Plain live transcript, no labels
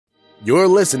You're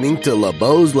listening to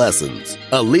LeBeau's Lessons,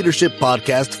 a leadership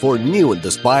podcast for new and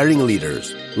aspiring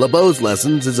leaders. LeBeau's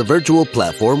Lessons is a virtual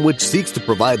platform which seeks to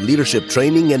provide leadership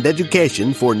training and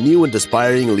education for new and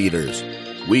aspiring leaders.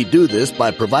 We do this by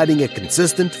providing a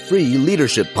consistent, free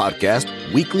leadership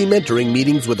podcast, weekly mentoring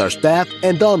meetings with our staff,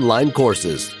 and online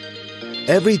courses.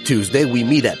 Every Tuesday, we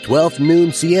meet at 12 noon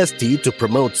CST to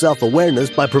promote self-awareness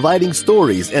by providing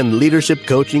stories and leadership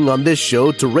coaching on this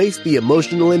show to raise the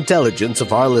emotional intelligence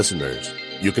of our listeners.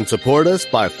 You can support us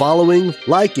by following,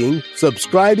 liking,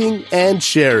 subscribing, and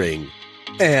sharing.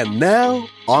 And now,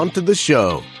 on to the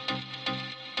show.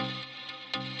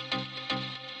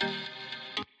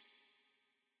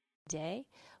 Today,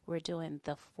 we're doing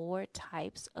the 4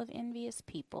 types of envious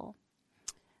people.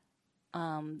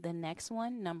 The next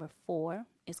one, number 4,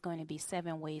 is going to be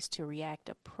 7 ways to react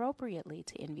appropriately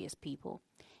to envious people.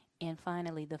 And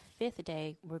finally, the 5th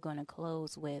day, we're going to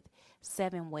close with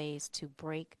 7 ways to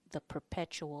break the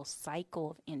perpetual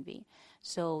cycle of envy.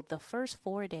 So the first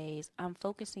 4 days, I'm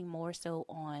focusing more so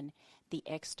on the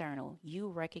external, you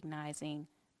recognizing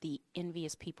the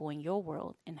envious people in your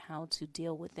world and how to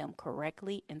deal with them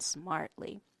correctly and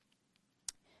smartly.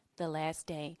 The last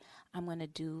day I'm going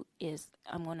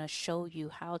to show you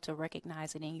how to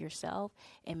recognize it in yourself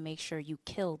and make sure you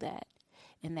kill that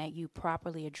and that you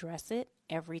properly address it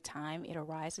every time it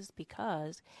arises,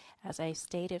 because as I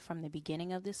stated from the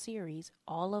beginning of this series,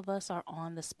 all of us are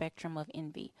on the spectrum of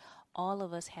envy. All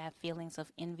of us have feelings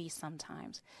of envy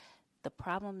sometimes. The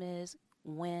problem is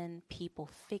when people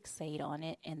fixate on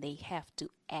it and they have to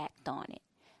act on it.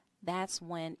 That's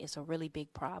when it's a really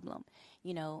big problem.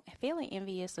 You know, feeling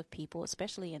envious of people,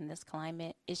 especially in this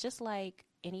climate, is just like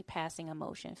any passing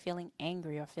emotion, feeling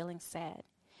angry or feeling sad.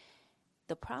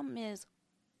 The problem is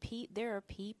there are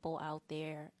people out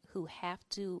there who have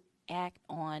to act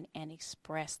on and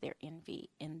express their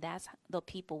envy, and that's the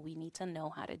people we need to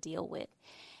know how to deal with.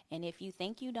 And if you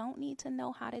think you don't need to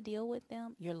know how to deal with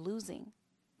them, you're losing.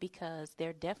 Because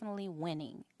they're definitely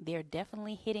winning. They're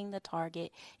definitely hitting the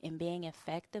target and being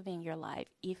effective in your life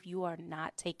if you are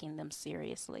not taking them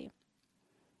seriously.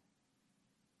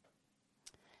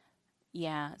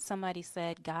 Yeah, somebody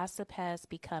said gossip has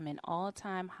become an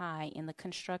all-time high in the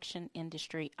construction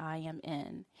industry I am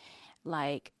in.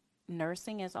 Like,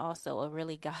 nursing is also a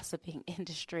really gossiping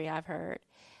industry, I've heard.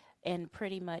 And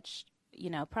pretty much,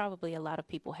 probably a lot of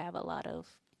people have a lot of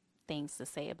things to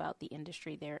say about the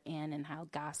industry they're in and how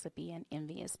gossipy and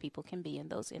envious people can be in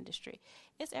those industries.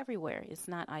 It's everywhere. It's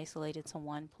not isolated to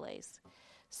one place.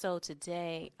 So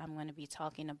today I'm going to be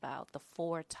talking about the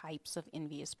 4 types of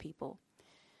envious people.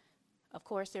 Of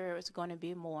course, there is going to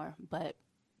be more, but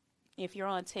if you're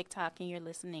on TikTok and you're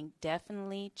listening,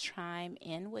 definitely chime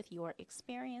in with your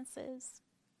experiences,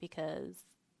 because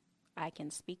I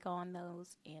can speak on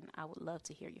those and I would love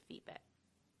to hear your feedback.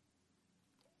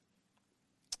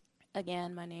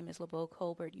 Again, my name is LeBeau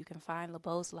Colbert. You can find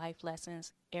LeBeau's Life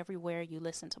Lessons everywhere you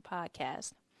listen to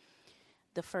podcasts.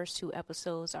 The first 2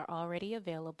 episodes are already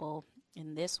available,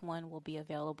 and this one will be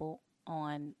available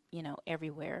on,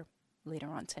 everywhere later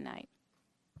on tonight.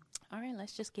 All right,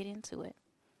 let's just get into it.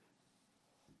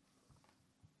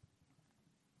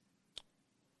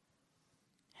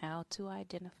 How to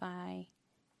identify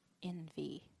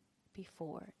envy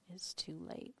before it's too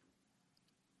late.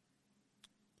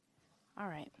 All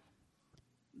right.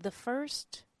 The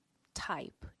first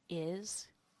type is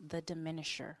the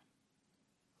diminisher.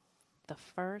 The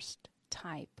first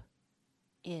type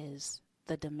is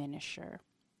the diminisher.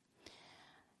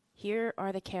 Here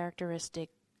are the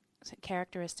characteristics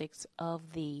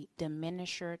of the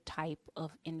diminisher type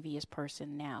of envious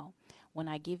person. Now, when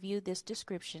I give you this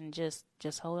description, just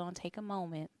hold on, take a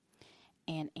moment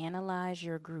and analyze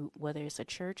your group, whether it's a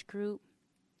church group,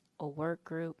 a work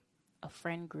group, a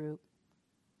friend group,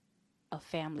 a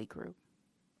family group.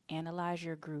 Analyze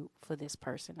your group for this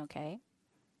person, okay?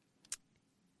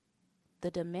 The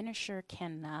diminisher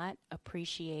cannot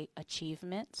appreciate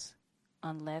achievements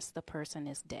unless the person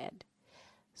is dead.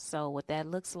 So what that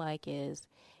looks like is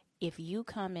if you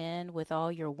come in with all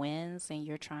your wins and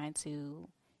you're trying to,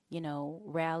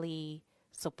 rally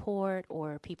support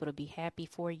or people to be happy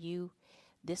for you,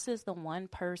 this is the one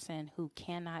person who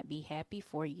cannot be happy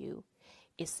for you.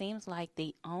 It seems like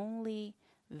they only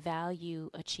value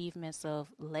achievements of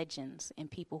legends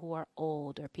and people who are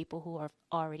old or people who are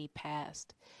already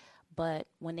past. But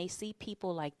when they see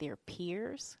people like their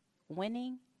peers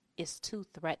winning, it's too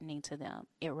threatening to them.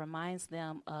 It reminds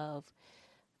them of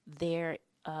their,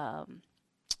 their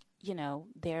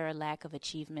lack of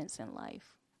achievements in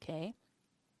life. Okay.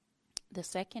 The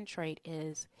second trait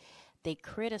is they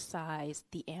criticize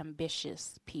the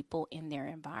ambitious people in their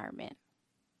environment.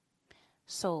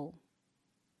 So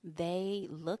they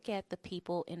look at the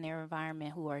people in their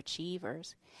environment who are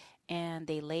achievers and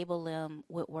they label them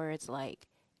with words like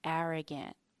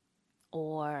arrogant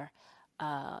or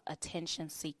attention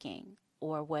seeking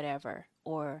or whatever,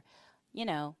 or, you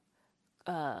know,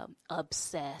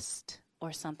 obsessed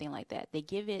or something like that. They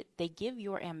give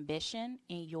your ambition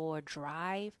and your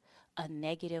drive a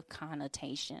negative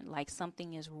connotation, like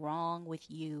something is wrong with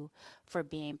you for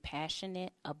being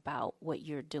passionate about what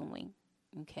you're doing.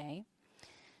 Okay.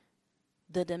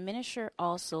 The diminisher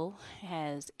also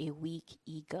has a weak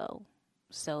ego.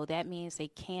 So that means they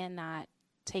cannot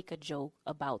take a joke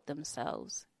about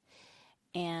themselves.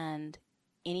 And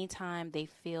anytime they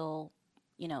feel,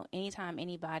 anytime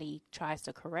anybody tries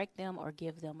to correct them or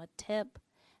give them a tip,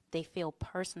 they feel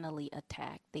personally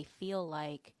attacked. They feel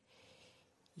like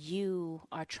you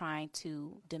are trying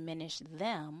to diminish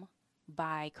them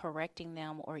by correcting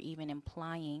them or even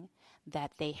implying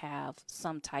that they have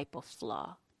some type of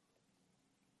flaw.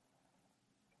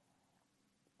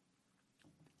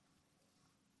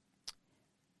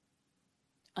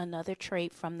 Another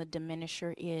trait from the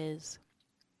diminisher is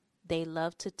they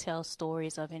love to tell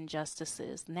stories of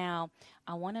injustices. Now,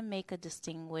 I want to make a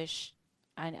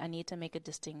I need to make a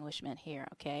distinguishment here,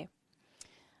 okay?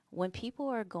 When people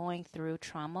are going through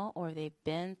trauma or they've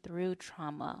been through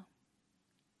trauma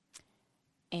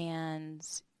and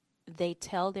they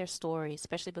tell their story,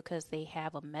 especially because they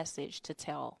have a message to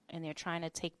tell and they're trying to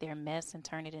take their mess and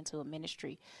turn it into a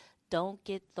ministry, don't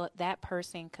get that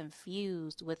person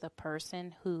confused with a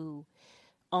person who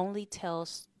only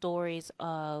tells stories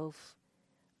of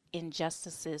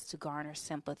injustices to garner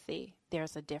sympathy.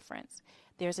 There's a difference.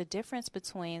 There's a difference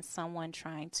between someone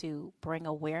trying to bring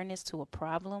awareness to a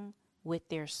problem with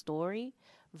their story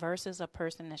versus a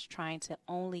person that's trying to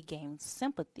only gain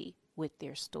sympathy with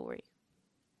their story.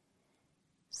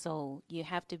 So you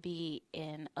have to be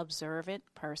an observant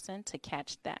person to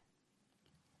catch that.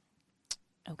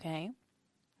 Okay?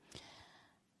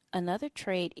 Another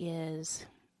trait is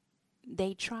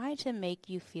they try to make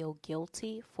you feel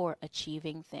guilty for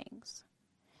achieving things.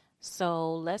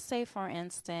 So let's say, for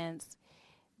instance,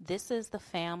 this is the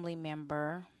family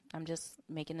member. I'm just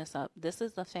making this up. This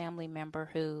is the family member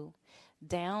who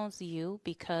downs you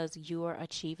because you are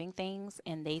achieving things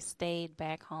and they stayed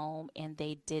back home and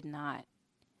they did not.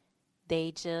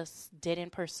 They just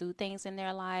didn't pursue things in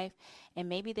their life, and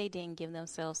maybe they didn't give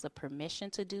themselves the permission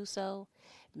to do so.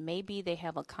 Maybe they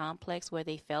have a complex where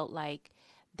they felt like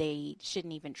they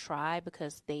shouldn't even try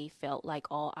because they felt like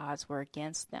all odds were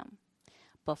against them.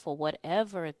 But for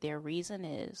whatever their reason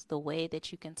is, the way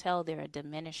that you can tell they're a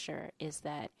diminisher is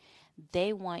that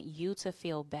they want you to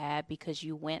feel bad because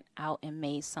you went out and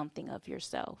made something of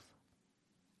yourself.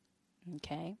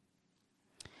 Okay?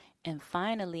 And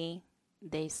finally,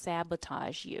 they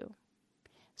sabotage you.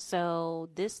 So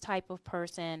this type of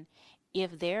person,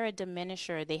 if they're a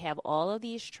diminisher, they have all of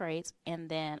these traits, and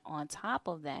then on top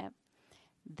of that,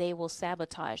 they will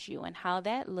sabotage you. And how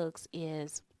that looks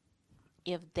is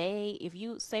if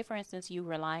you say, for instance, you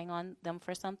relying on them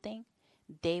for something,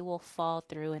 they will fall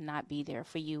through and not be there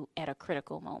for you at a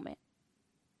critical moment.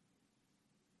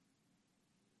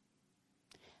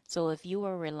 So if you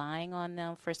are relying on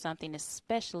them for something,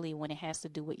 especially when it has to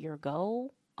do with your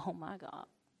goal, oh my God.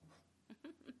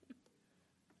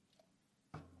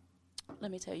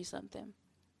 Let me tell you something.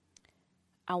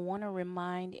 I want to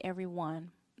remind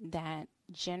everyone that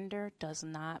gender does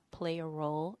not play a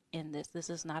role in this. This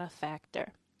is not a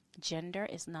factor. Gender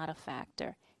is not a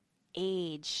factor.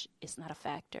 Age is not a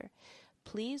factor.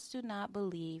 Please do not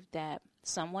believe that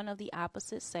someone of the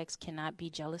opposite sex cannot be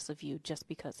jealous of you just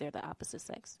because they're the opposite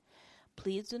sex.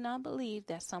 Please do not believe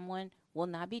that someone will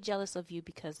not be jealous of you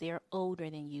because they're older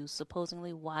than you,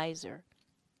 supposedly wiser.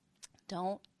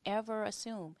 Don't ever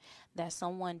assume that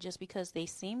someone, just because they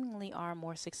seemingly are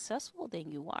more successful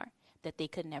than you are, that they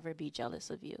could never be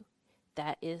jealous of you.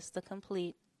 That is the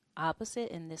complete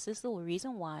opposite, and this is the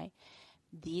reason why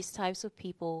these types of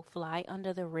people fly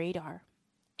under the radar,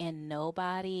 and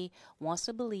nobody wants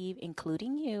to believe,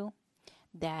 including you,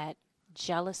 that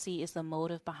jealousy is the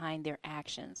motive behind their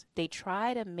actions. They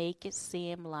try to make it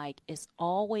seem like it's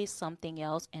always something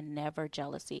else and never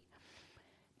jealousy.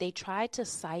 They try to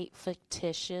cite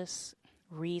fictitious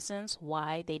reasons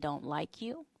why they don't like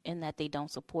you and that they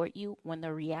don't support you, when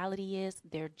the reality is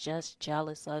they're just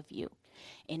jealous of you.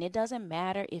 And it doesn't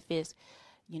matter if it's,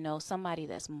 somebody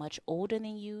that's much older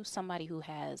than you, somebody who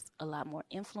has a lot more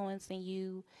influence than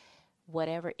you,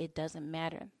 whatever, it doesn't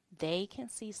matter. They can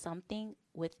see something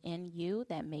within you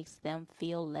that makes them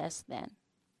feel less than.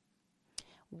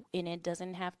 And it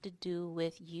doesn't have to do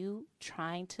with you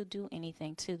trying to do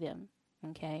anything to them.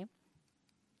 Okay?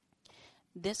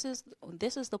 This is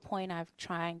the point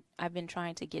I've been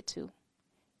trying to get to.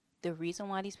 The reason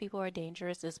why these people are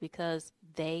dangerous is because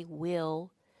they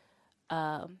will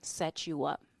set you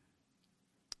up.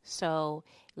 So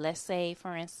let's say,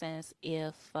 for instance,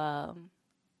 if I'll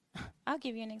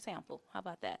give you an example. How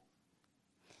about that?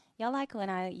 Y'all like when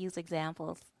I use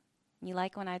examples? You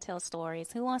like when I tell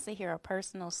stories? Who wants to hear a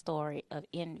personal story of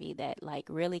envy that like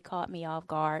really caught me off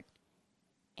guard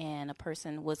and a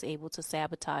person was able to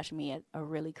sabotage me at a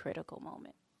really critical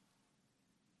moment?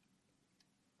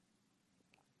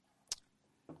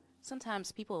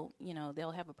 Sometimes people,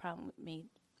 they'll have a problem with me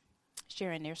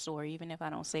sharing their story, even if I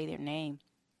don't say their name.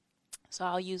 So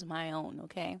I'll use my own,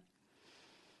 okay?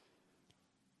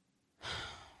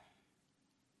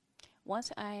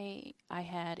 Once I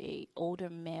had a older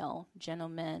male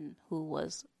gentleman who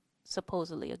was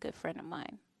supposedly a good friend of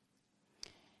mine.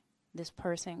 This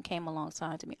person came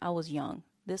alongside to me. I was young.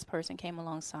 This person came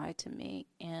alongside to me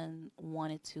and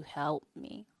wanted to help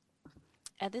me.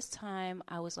 At this time,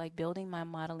 I was like building my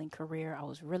modeling career. I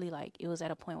was really it was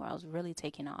at a point where I was really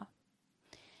taking off.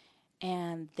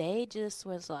 And they just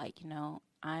was like,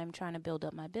 I'm trying to build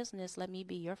up my business. Let me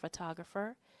be your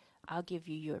photographer. I'll give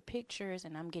you your pictures,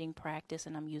 and I'm getting practice,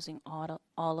 and I'm using all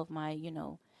of my,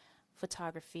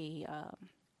 photography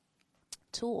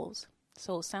tools.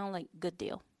 So it sounded like a good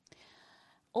deal.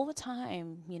 Over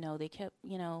time, they kept,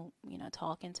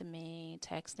 talking to me,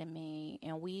 texting me,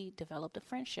 and we developed a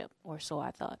friendship, or so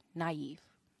I thought. Naive,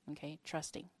 okay,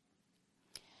 trusting.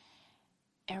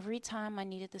 Every time I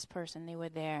needed this person, they were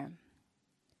there.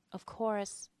 Of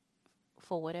course,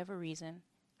 for whatever reason,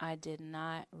 I did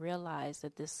not realize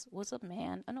that this was a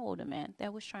man, an older man,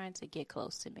 that was trying to get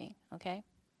close to me, okay?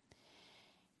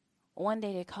 One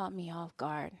day they caught me off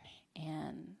guard,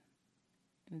 and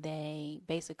they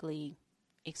basically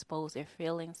exposed their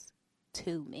feelings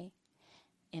to me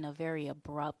in a very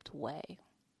abrupt way.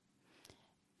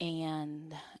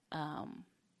 And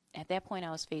at that point,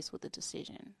 I was faced with a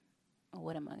decision.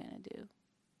 What am I going to do?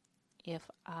 If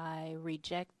I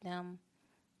reject them,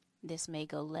 this may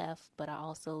go left, but I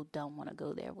also don't want to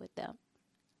go there with them.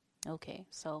 Okay,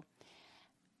 so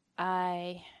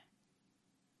I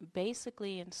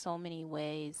basically, in so many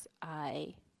ways,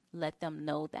 I let them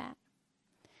know that.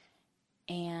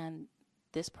 And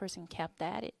this person kept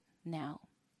at it. Now,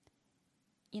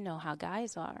 you know how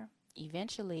guys are.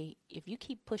 Eventually, if you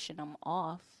keep pushing them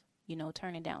off,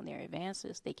 turning down their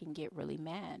advances, they can get really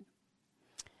mad.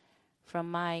 From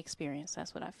my experience,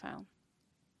 that's what I found.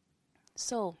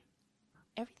 So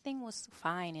everything was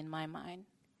fine in my mind,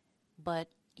 but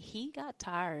he got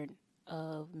tired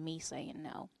of me saying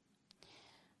no.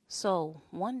 So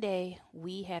one day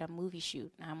we had a movie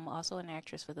shoot. I'm also an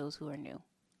actress for those who are new.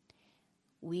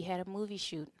 We had a movie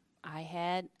shoot.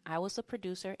 I was the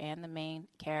producer and the main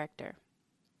character.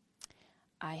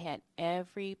 I had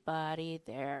everybody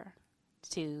there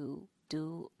to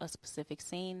do a specific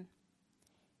scene,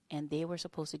 and they were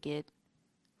supposed to get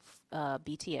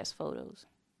BTS photos.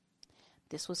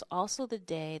 This was also the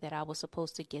day that I was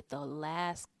supposed to get the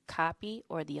last copy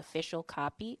or the official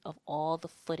copy of all the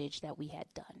footage that we had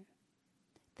done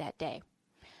that day.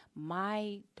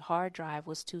 My hard drive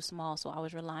was too small, so I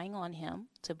was relying on him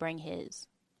to bring his.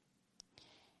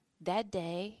 That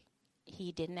day,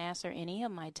 he didn't answer any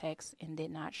of my texts and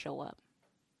did not show up.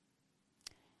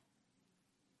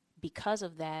 Because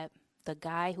of that, the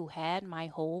guy who had my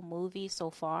whole movie so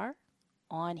far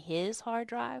on his hard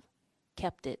drive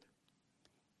kept it.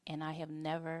 And I have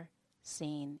never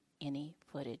seen any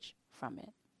footage from it.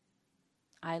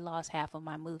 I lost half of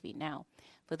my movie. Now,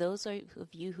 for those of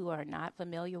you who are not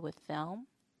familiar with film,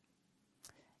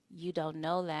 you don't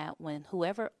know that when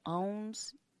whoever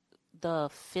owns the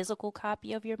physical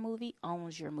copy of your movie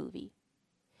owns your movie.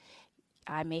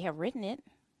 I may have written it,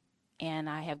 and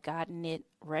I have gotten it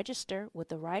registered with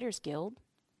the Writers Guild,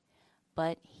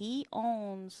 but he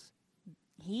owns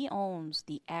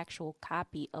the actual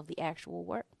copy of the actual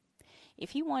work.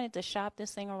 If he wanted to shop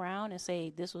this thing around and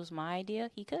say this was my idea,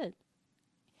 he could.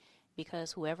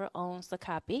 Because whoever owns the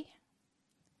copy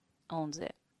owns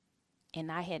it.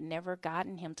 And I had never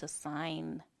gotten him to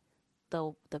sign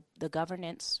the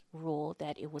governance rule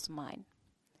that it was mine.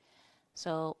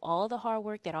 So all the hard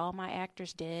work that all my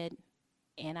actors did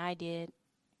and I did,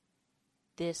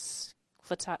 this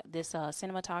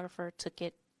cinematographer took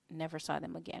it, never saw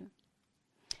them again.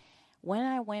 When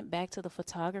I went back to the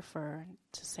photographer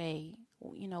to say,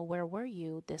 where were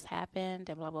you? This happened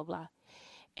and blah, blah, blah.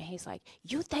 And he's like,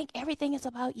 you think everything is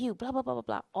about you, blah, blah, blah, blah,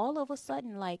 blah. All of a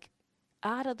sudden, like,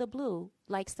 out of the blue,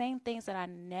 like, saying things that I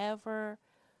never,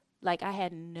 like, I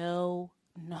had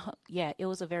it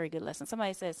was a very good lesson.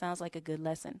 Somebody said it sounds like a good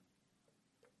lesson.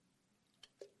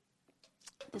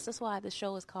 This is why the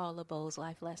show is called LeBeau's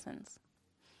Life Lessons.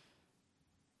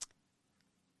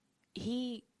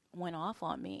 He went off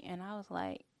on me, and I was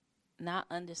like, not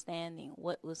understanding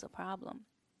what was the problem.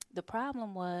 The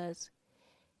problem was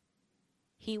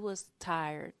he was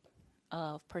tired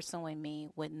of pursuing me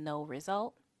with no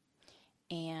result.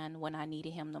 And when I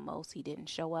needed him the most, he didn't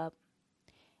show up.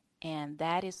 And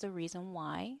that is the reason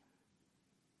why.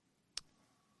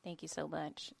 Thank you so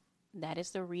much. That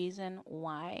is the reason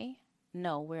why.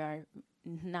 No, we are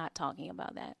not talking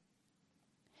about that.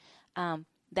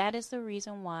 That is the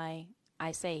reason why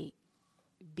I say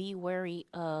be wary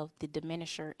of the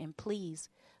diminisher, and please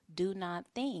do not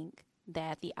think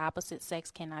that the opposite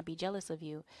sex cannot be jealous of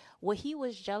you. What he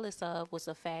was jealous of was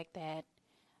the fact that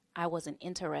I wasn't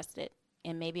interested,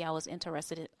 and maybe I was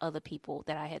interested in other people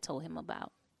that I had told him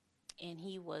about, and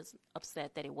he was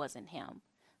upset that it wasn't him.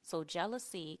 So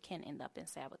jealousy can end up in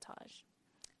sabotage.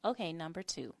 Okay, number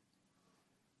 2.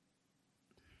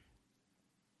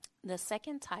 The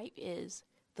second type is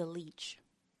the leech.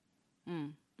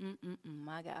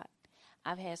 My God.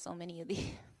 I've had so many of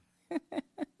these.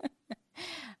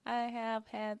 I have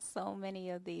had so many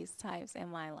of these types in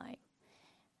my life.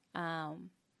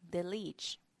 The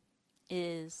leech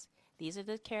is, these are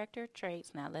the character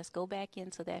traits. Now let's go back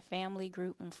into that family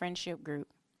group and friendship group.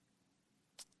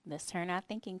 Let's turn our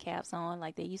thinking caps on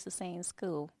like they used to say in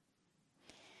school.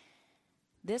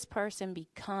 This person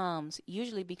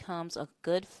usually becomes a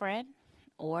good friend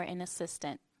or an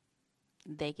assistant.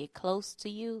 They get close to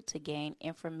you to gain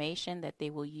information that they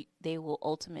will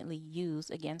ultimately use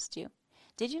against you.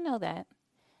 Did you know that?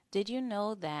 Did you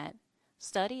know that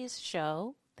studies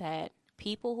show that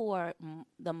people who are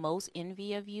the most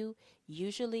envy of you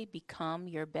usually become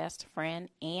your best friend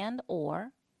and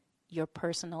or your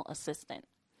personal assistant?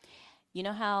 You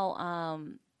know how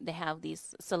they have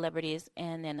these celebrities,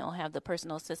 and then they'll have the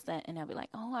personal assistant, and they'll be like,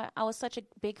 oh, I was such a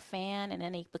big fan, and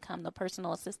then they become the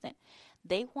personal assistant.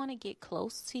 They want to get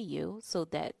close to you so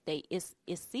that it's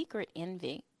secret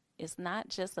envy. It's not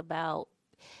just about,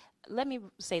 let me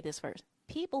say this first.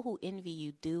 People who envy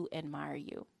you do admire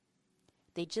you.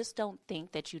 They just don't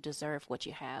think that you deserve what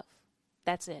you have.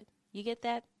 That's it. You get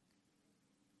that?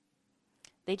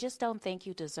 They just don't think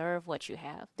you deserve what you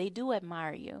have. They do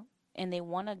admire you, and they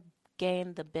want to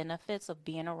gain the benefits of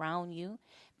being around you,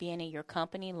 being in your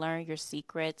company, learn your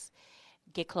secrets,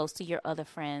 get close to your other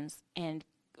friends, and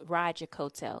ride your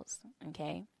coattails,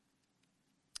 okay?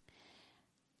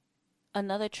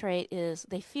 Another trait is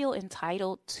they feel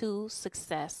entitled to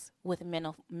success with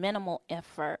minimal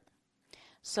effort.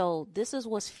 So this is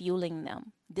what's fueling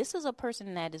them. This is a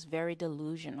person that is very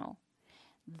delusional.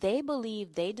 They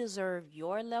believe they deserve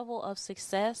your level of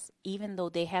success even though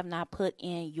they have not put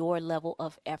in your level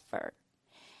of effort.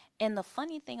 And the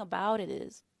funny thing about it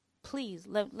is, please,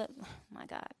 my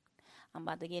God, I'm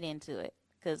about to get into it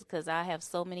because I have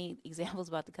so many examples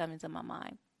about to come into my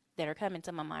mind that are coming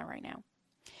to my mind right now.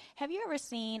 Have you ever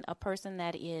seen a person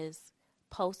that is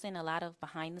posting a lot of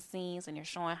behind the scenes and they're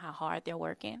showing how hard they're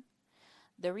working?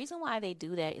 The reason why they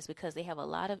do that is because they have a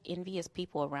lot of envious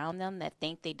people around them that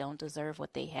think they don't deserve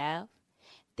what they have.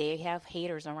 They have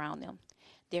haters around them.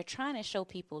 They're trying to show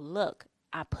people, look,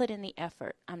 I put in the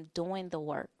effort. I'm doing the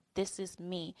work. This is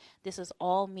me. This is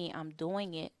all me. I'm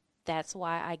doing it. That's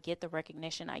why I get the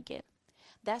recognition I get.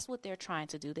 That's what they're trying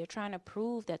to do. They're trying to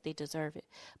prove that they deserve it.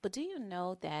 But do you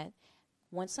know that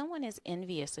when someone is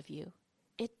envious of you,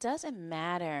 it doesn't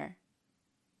matter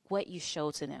what you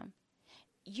show to them.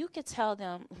 You could tell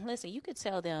them,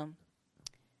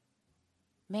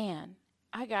 man,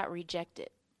 I got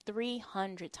rejected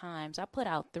 300 times. I put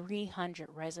out 300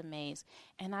 resumes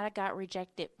and I got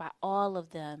rejected by all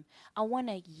of them. I went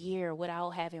a year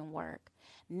without having work.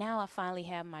 Now I finally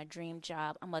have my dream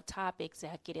job. I'm a top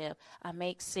executive. I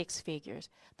make 6 figures.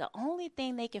 The only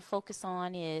thing they can focus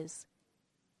on is,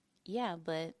 yeah,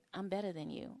 but I'm better than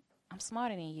you. I'm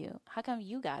smarter than you. How come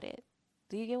you got it?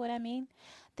 Do you get what I mean?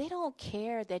 They don't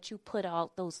care that you put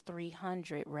out those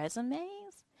 300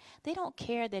 resumes. They don't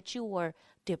care that you were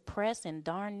depressed and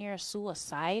darn near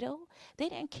suicidal. They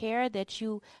didn't care that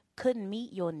you couldn't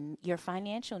meet your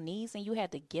financial needs and you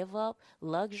had to give up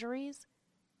luxuries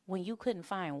when you couldn't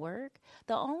find work.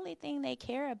 The only thing they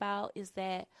care about is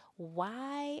that,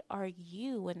 why are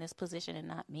you in this position and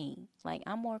not me? Like,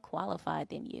 I'm more qualified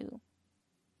than you.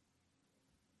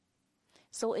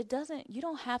 So you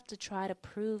don't have to try to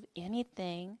prove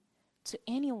anything to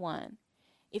anyone.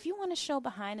 If you want to show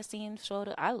behind the scenes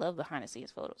photos, I love behind the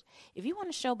scenes photos. If you want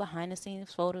to show behind the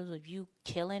scenes photos of you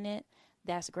killing it,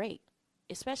 that's great.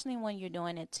 Especially when you're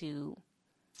doing it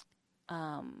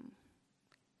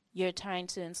you're trying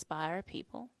to inspire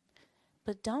people.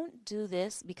 But don't do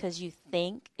this because you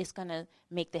think it's going to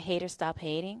make the hater stop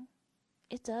hating.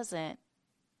 It doesn't.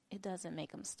 It doesn't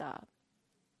make them stop.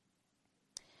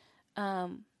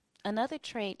 Another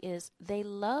trait is they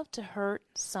love to hurt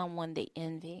someone they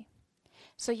envy.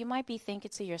 So you might be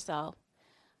thinking to yourself,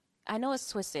 I know it's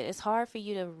twisted. It's hard for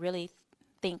you to really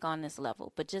think on this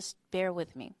level, but just bear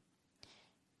with me.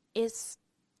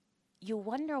 You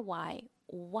wonder why.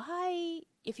 Why,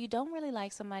 if you don't really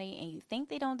like somebody and you think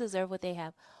they don't deserve what they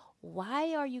have,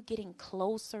 why are you getting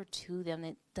closer to them?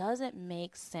 It doesn't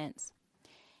make sense.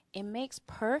 It makes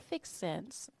perfect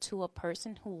sense to a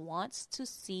person who wants to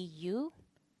see you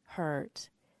hurt,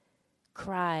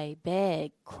 cry,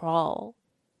 beg, crawl,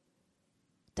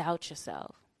 doubt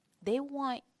yourself. They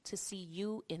want to see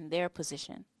you in their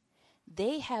position.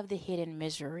 They have the hidden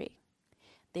misery.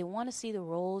 They want to see the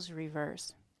roles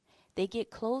reversed. They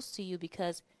get close to you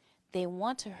because they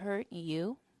want to hurt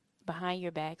you behind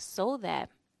your back so that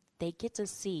they get to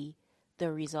see the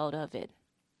result of it.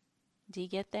 Do you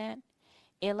get that?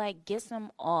 It like gets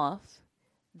them off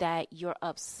that you're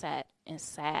upset and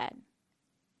sad.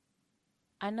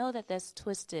 I know that that's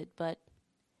twisted, but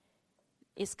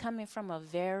it's coming from a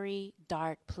very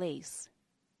dark place.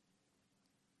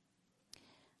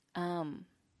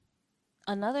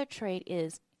 Another trait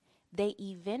is they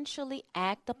eventually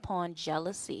act upon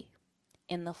jealousy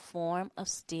in the form of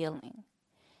stealing.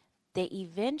 They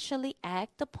eventually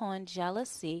act upon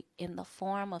jealousy in the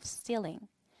form of stealing.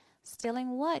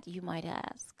 Stealing what, you might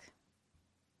ask?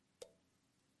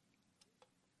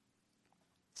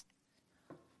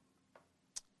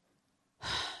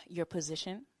 Your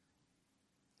position,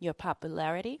 your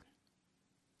popularity,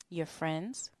 your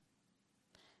friends,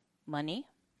 money,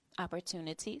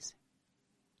 opportunities,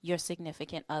 your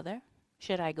significant other.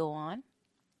 Should I go on?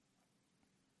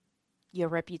 Your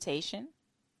reputation.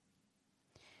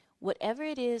 Whatever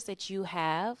it is that you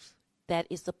have that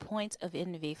is the point of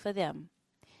envy for them,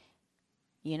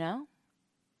 you know,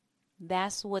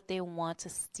 that's what they want to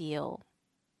steal.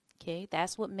 Okay,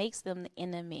 that's what makes them the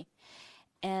enemy.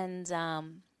 And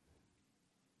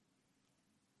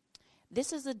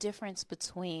this is the difference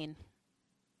between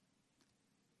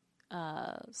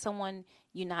someone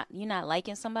you're not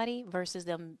liking somebody versus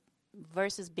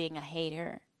being a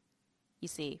hater. You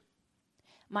see,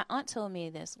 my aunt told me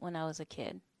this when I was a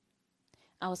kid.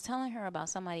 I was telling her about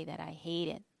somebody that I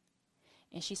hated,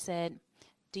 and she said,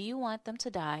 "Do you want them to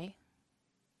die?"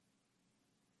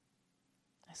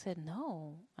 I said,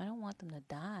 "No, I don't want them to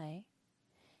die."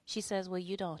 She says, "Well,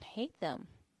 you don't hate them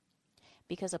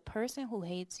because a person who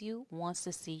hates you wants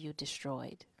to see you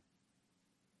destroyed."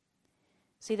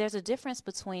 See, there's a difference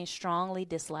between strongly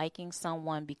disliking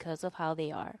someone because of how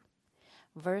they are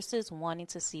versus wanting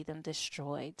to see them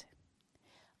destroyed.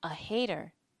 A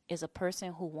hater is a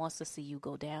person who wants to see you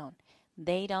go down.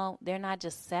 They're not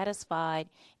just satisfied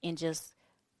in just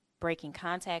breaking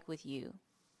contact with you.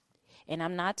 And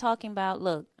I'm not talking about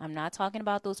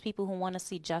those people who want to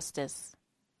see justice.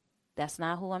 That's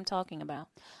not who I'm talking about.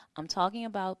 I'm talking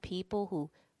about people who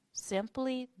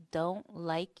simply don't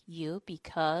like you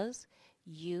because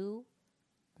you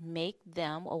make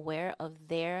them aware of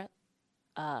their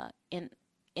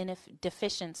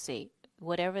deficiency,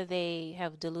 whatever they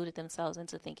have deluded themselves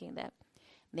into thinking that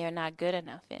they're not good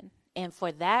enough in. And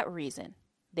for that reason,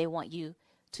 they want you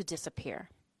to disappear.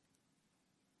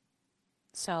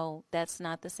 So that's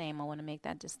not the same. I want to make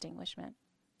that distinguishment.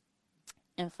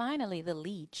 And finally, the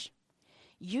leech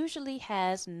usually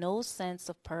has no sense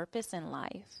of purpose in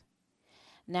life.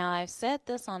 Now, I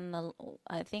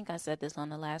think I said this on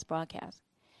the last broadcast.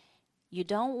 You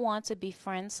don't want to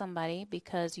befriend somebody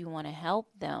because you want to help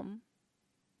them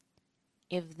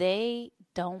if they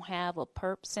don't have a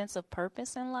sense of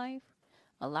purpose in life.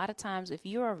 A lot of times, if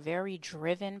you're a very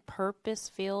driven,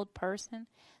 purpose-filled person,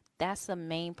 that's the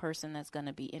main person that's going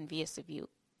to be envious of you.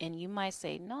 And you might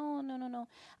say, no,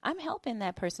 I'm helping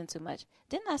that person too much.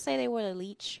 Didn't I say they were a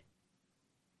leech?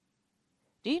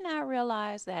 Do you not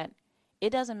realize that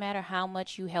it doesn't matter how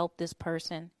much you help this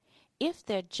person, if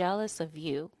they're jealous of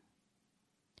you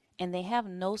and they have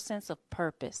no sense of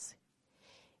purpose,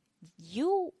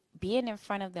 you being in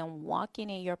front of them,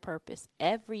 walking in your purpose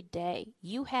every day,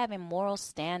 you having moral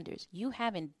standards, you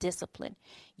having discipline,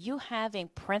 you having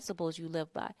principles you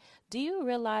live by. Do you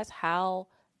realize how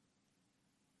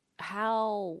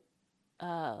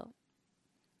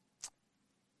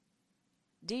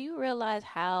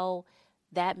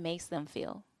that makes them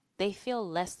feel? They feel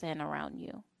less than around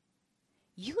you.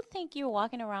 You think you're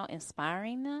walking around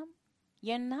inspiring them?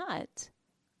 You're not.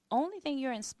 Only thing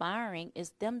you're inspiring is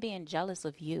them being jealous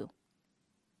of you.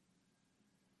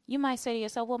 You might say to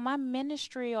yourself, well, my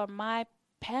ministry or my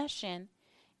passion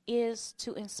is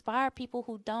to inspire people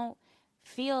who don't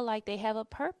feel like they have a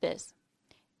purpose.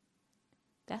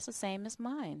 That's the same as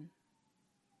mine.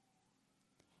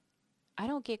 I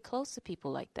don't get close to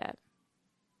people like that.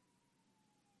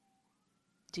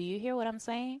 Do you hear what I'm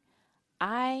saying?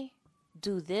 I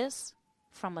do this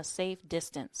from a safe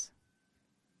distance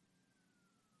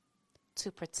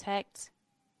to protect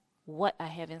what I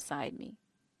have inside me,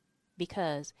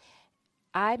 because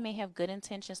I may have good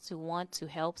intentions to want to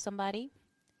help somebody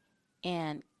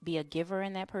and be a giver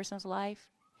in that person's life.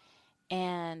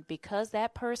 And because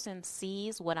that person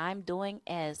sees what I'm doing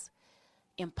as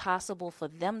impossible for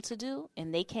them to do,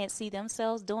 and they can't see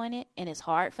themselves doing it, and it's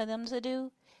hard for them to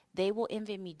do, they will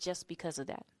envy me just because of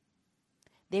that.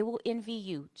 They will envy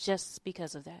you just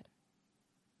because of that.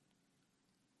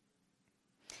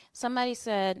 Somebody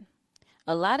said,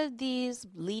 a lot of these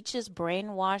leeches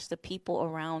brainwash the people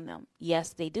around them.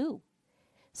 Yes, they do.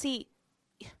 See,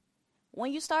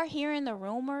 when you start hearing the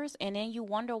rumors and then you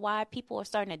wonder why people are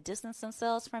starting to distance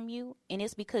themselves from you, and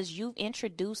it's because you've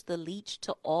introduced the leech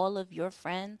to all of your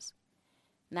friends.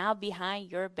 Now behind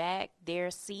your back,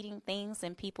 they're seeding things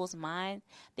in people's minds.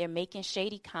 They're making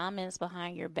shady comments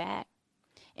behind your back.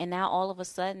 And now all of a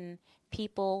sudden,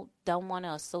 people don't want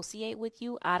to associate with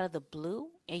you out of the blue,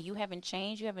 and you haven't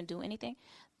changed, you haven't done anything.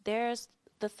 There's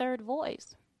the third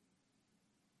voice.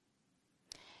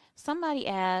 Somebody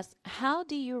asked, how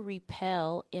do you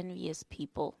repel envious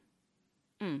people?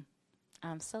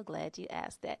 I'm so glad you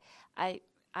asked that. I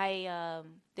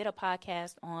did a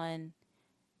podcast on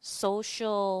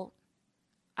social,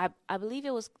 I believe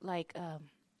it was like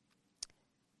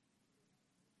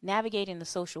navigating the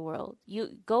social world.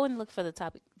 You go and look for the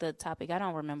topic. I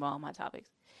don't remember all my topics.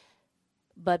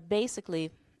 But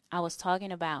basically, I was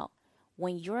talking about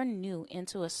when you're new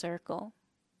into a circle,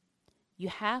 you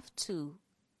have to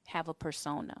have a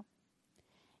persona.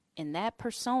 And that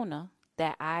persona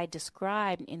that I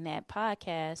described in that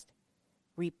podcast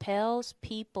repels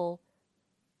people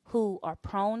who are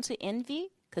prone to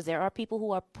envy, because there are people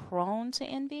who are prone to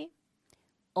envy,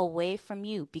 away from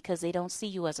you because they don't see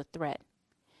you as a threat.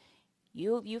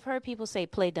 You've heard people say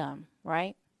play dumb,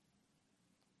 right?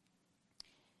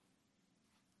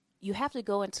 You have to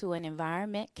go into an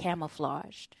environment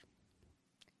camouflaged.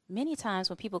 Many times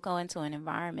when people go into an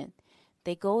environment,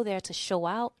 they go there to show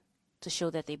out, to show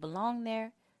that they belong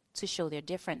there, to show their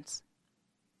difference.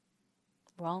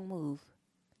 Wrong move.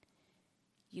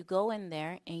 You go in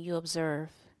there and you observe.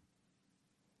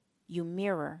 You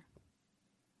mirror.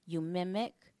 You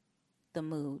mimic the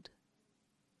mood.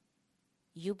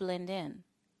 You blend in.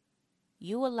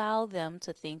 You allow them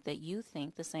to think that you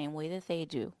think the same way that they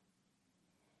do.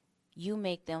 You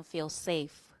make them feel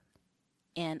safe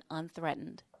and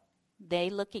unthreatened. They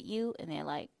look at you and they're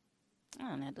like, I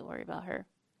don't have to worry about her.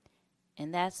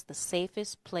 And that's the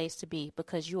safest place to be,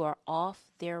 because you are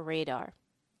off their radar.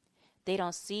 They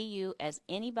don't see you as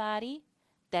anybody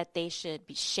that they should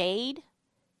be shade.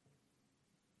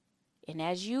 And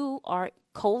as you are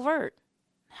covert,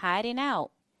 hiding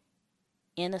out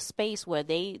in a space where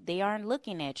they aren't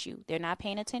looking at you, they're not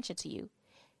paying attention to you,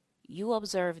 you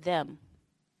observe them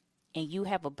and you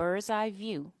have a bird's eye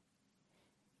view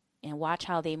and watch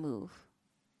how they move.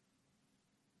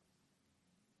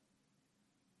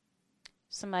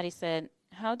 Somebody said,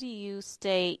 how do you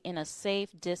stay in a safe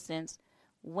distance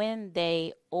when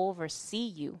they oversee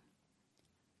you?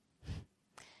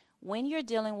 When you're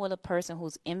dealing with a person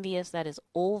who's envious, that is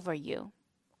over you,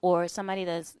 or somebody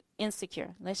that's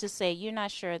insecure, let's just say you're not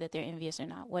sure that they're envious or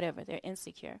not, whatever, they're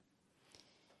insecure.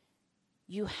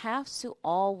 You have to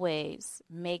always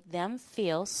make them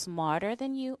feel smarter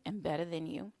than you and better than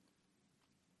you.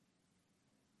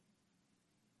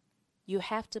 You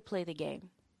have to play the game.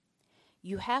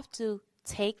 You have to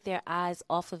take their eyes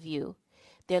off of you.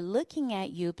 They're looking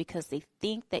at you because they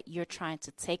think that you're trying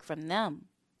to take from them.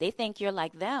 They think you're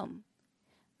like them.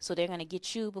 So they're going to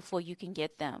get you before you can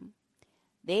get them.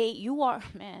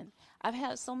 I've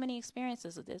had so many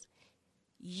experiences of this.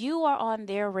 You are on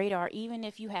their radar even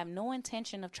if you have no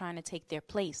intention of trying to take their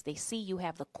place. They see you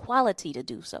have the quality to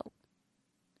do so.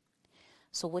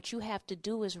 So what you have to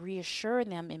do is reassure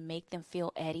them and make them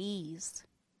feel at ease.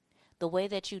 The way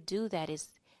that you do that is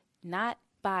not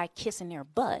by kissing their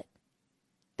butt.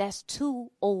 That's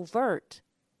too overt.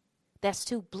 That's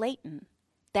too blatant.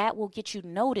 That will get you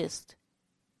noticed.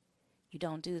 You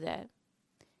don't do that.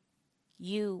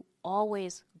 You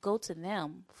always go to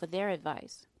them for their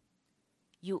advice.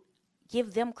 You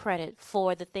give them credit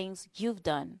for the things you've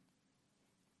done.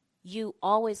 You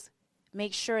always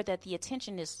make sure that the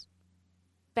attention is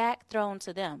thrown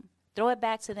to them. Throw it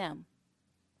back to them.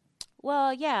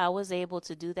 Well, yeah, I was able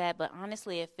to do that, but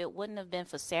honestly, if it wouldn't have been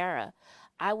for Sarah,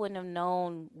 I wouldn't have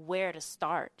known where to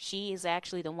start. She is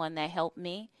actually the one that helped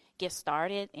me get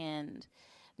started, and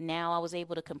now I was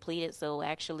able to complete it. So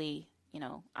actually,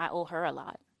 I owe her a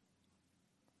lot.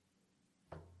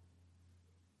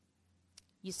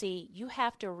 You see, you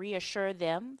have to reassure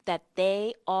them that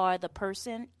they are the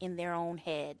person in their own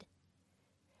head.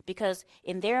 Because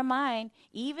in their mind,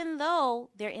 even though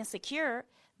they're insecure,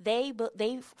 they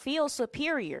feel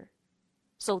superior.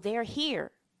 So they're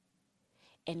here.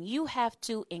 And you have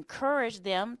to encourage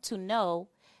them to know,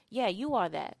 yeah, you are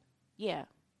that. Yeah,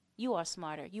 you are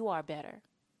smarter. You are better.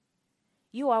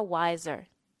 You are wiser.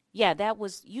 Yeah,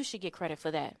 you should get credit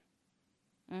for that.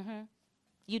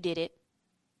 You did it.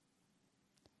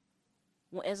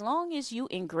 As long as you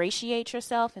ingratiate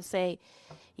yourself and say,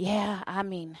 yeah,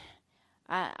 I'm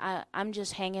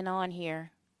just hanging on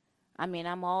here.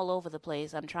 I'm all over the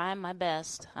place. I'm trying my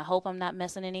best. I hope I'm not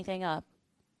messing anything up.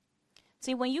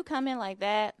 See, when you come in like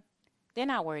that, they're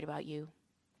not worried about you.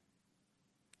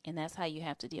 And that's how you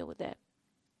have to deal with that.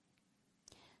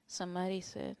 Somebody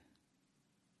said,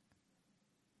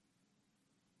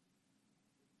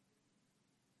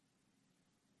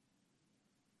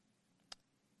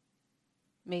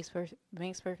 makes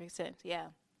perfect sense. Yeah.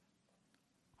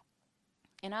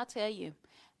 And I'll tell you,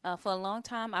 for a long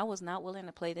time, I was not willing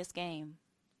to play this game.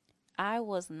 I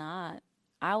was not.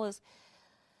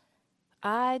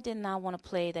 I did not want to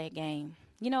play that game.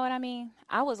 You know what I mean?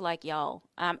 I was like y'all.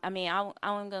 I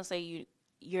wasn't gonna say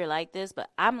you're like this, but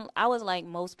I was like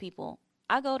most people.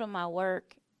 I go to my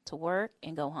work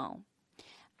and go home.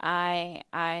 I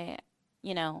I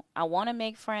want to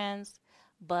make friends,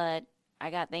 but I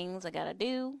got things I gotta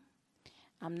do.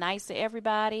 I'm nice to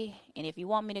everybody, and if you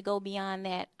want me to go beyond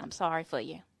that, I'm sorry for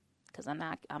you, because I'm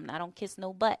not on kiss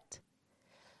no butt.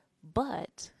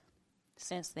 But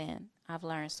since then, I've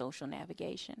learned social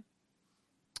navigation.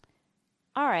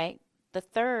 All right, the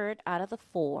third out of the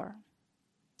four,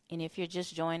 and if you're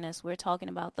just joining us, we're talking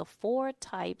about the 4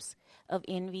 types of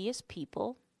envious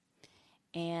people.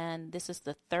 And this is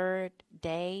the third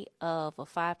day of a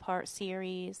 5-part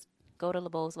series. Go to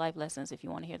LeBeau's Life Lessons if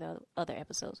you want to hear the other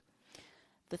episodes.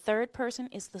 The third person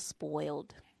is the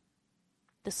spoiled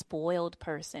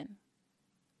person.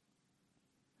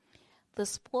 The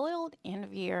spoiled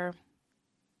envier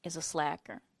is a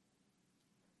slacker.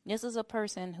 This is a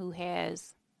person who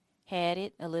has had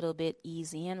it a little bit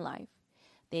easy in life.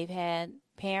 They've had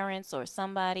parents or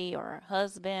somebody or a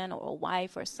husband or a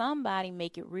wife or somebody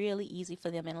make it really easy for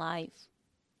them in life.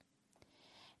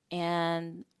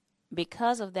 And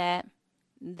because of that,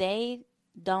 they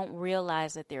don't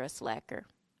realize that they're a slacker.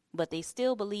 But they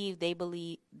still believe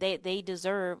they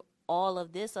deserve all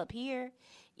of this up here,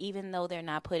 even though they're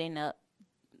not putting up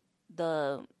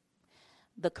the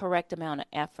correct amount of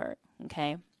effort.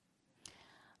 Okay.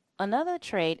 Another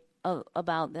trait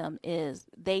about them is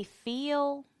they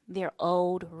feel they're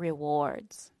owed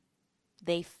rewards.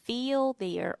 They feel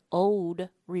they are owed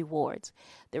rewards.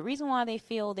 The reason why they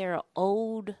feel they're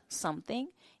owed something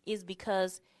is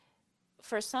because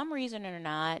for some reason or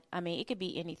not, it could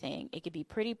be anything. It could be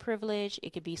pretty privilege.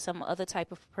 It could be some other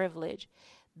type of privilege.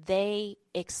 They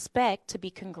expect to be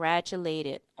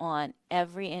congratulated on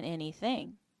every and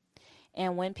anything.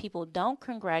 And when people don't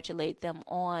congratulate them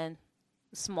on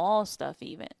small stuff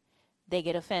even, they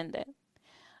get offended.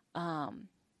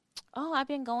 I've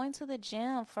been going to the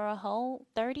gym for a whole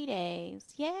 30 days.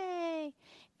 Yay.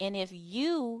 And if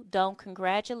you don't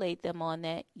congratulate them on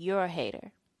that, you're a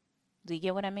hater. Do you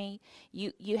get what I mean?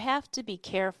 You have to be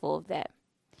careful of that.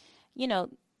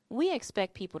 We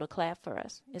expect people to clap for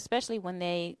us, especially when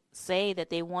they say that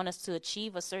they want us to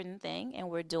achieve a certain thing and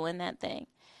we're doing that thing.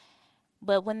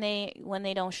 But when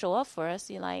they don't show up for us,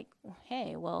 you're like,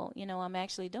 hey, well, I'm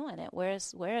actually doing it.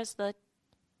 Where's the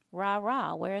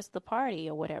rah-rah? Where's the party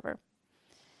or whatever?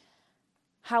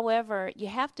 However, you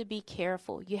have to be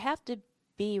careful. You have to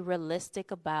be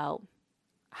realistic about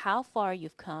how far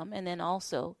you've come, and then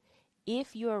also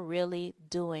if you're really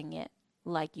doing it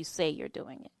like you say you're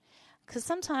doing it. Because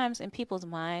sometimes in people's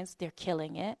minds, they're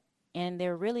killing it, and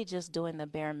they're really just doing the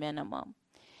bare minimum.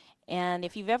 And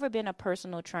if you've ever been a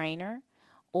personal trainer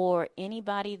or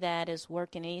anybody that is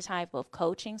working any type of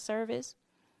coaching service,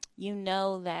 you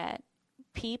know that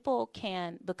people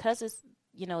can, because it's,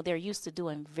 they're used to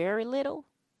doing very little,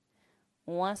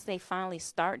 once they finally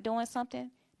start doing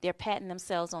something, they're patting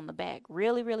themselves on the back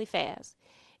really, really fast.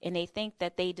 And they think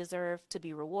that they deserve to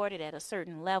be rewarded at a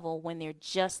certain level when they're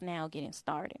just now getting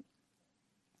started.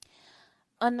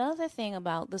 Another thing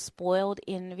about the spoiled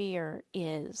envier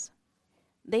is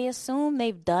They assume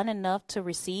they've done enough to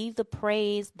receive the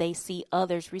praise they see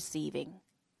others receiving.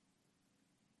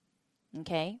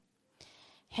 Okay?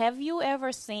 Have you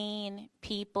ever seen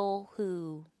people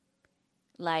who,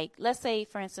 like, let's say,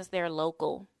 for instance, they're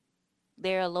local.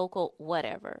 They're a local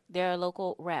whatever. They're a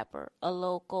local rapper, a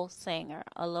local singer,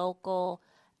 a local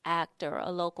actor,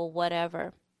 a local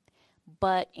whatever.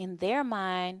 But in their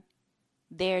mind,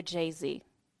 they're Jay-Z.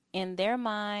 In their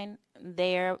mind,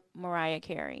 they're Mariah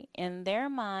Carey. In their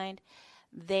mind,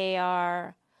 they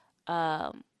are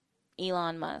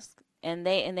Elon Musk. And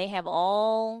they have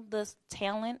all this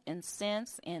talent and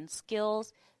sense and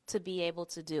skills to be able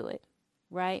to do it,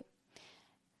 right?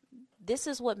 This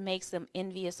is what makes them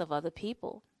envious of other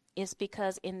people. It's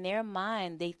because in their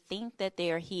mind, they think that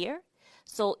they are here.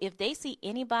 So if they see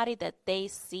anybody that they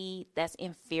see that's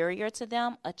inferior to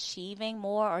them achieving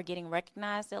more or getting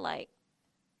recognized, they're like,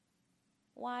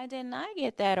 why didn't I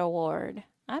get that award?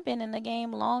 I've been in the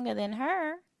game longer than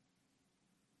her.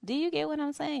 Do you get what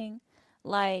I'm saying?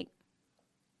 Like,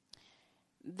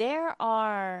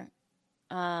 there's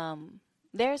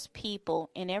people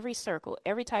in every circle,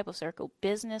 every type of circle,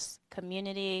 business,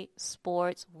 community,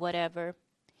 sports, whatever.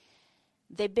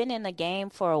 They've been in the game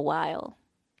for a while.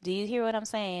 Do you hear what I'm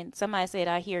saying? Somebody said,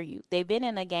 I hear you. They've been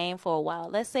in the game for a while.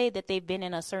 Let's say that they've been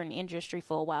in a certain industry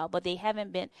for a while, but they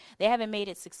haven't made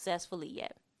it successfully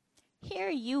yet. Here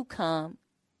you come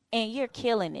and you're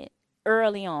killing it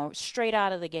early on, straight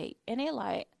out of the gate. And they're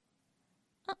like,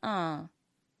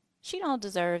 she don't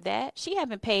deserve that. She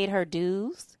haven't paid her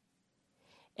dues.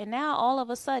 And now all of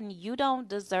a sudden you don't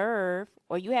deserve,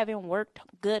 or you haven't worked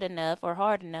good enough or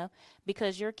hard enough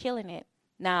because you're killing it.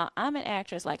 Now, I'm an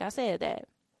actress, like I said that.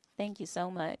 Thank you so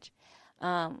much.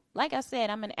 Like I said,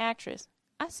 I'm an actress.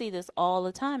 I see this all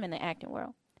the time in the acting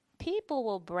world. People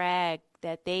will brag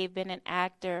that they've been an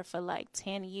actor for like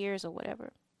 10 years or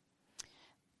whatever.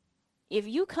 If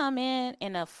you come in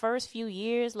the first few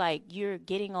years, like you're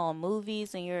getting on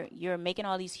movies and you're making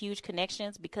all these huge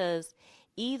connections because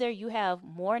either you have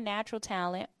more natural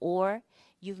talent or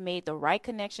you've made the right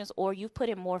connections or you've put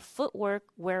in more footwork,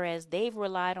 whereas they've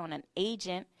relied on an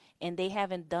agent and they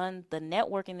haven't done the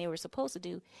networking they were supposed to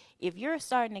do. If you're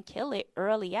starting to kill it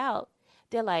early out,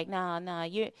 they're like, nah,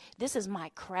 this is my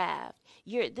craft.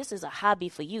 This is a hobby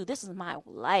for you. This is my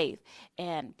life,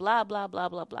 and blah, blah, blah,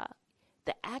 blah, blah.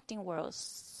 The acting world is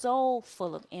so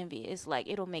full of envy. It's like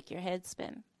it'll make your head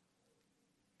spin.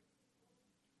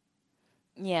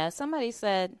 Yeah, somebody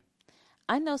said,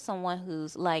 I know someone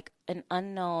who's like an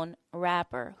unknown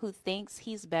rapper who thinks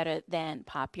he's better than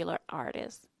popular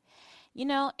artists. You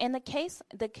know, in the case,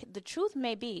 the truth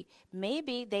may be,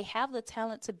 maybe they have the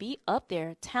talent to be up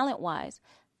there talent-wise.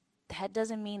 That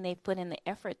doesn't mean they've put in the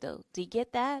effort, though. Do you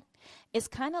get that? It's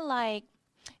kind of like,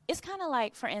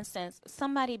 for instance,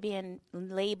 somebody being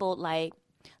labeled like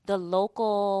the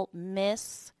local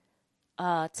Miss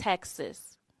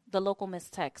Texas,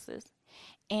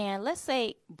 And let's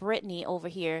say Brittany over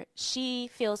here, she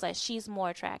feels like she's more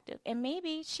attractive. And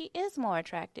maybe she is more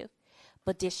attractive.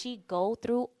 But did she go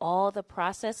through all the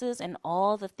processes and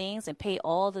all the things and pay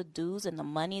all the dues and the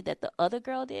money that the other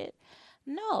girl did?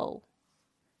 No.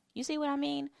 You see what I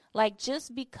mean? Like,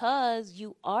 just because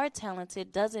you are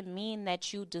talented doesn't mean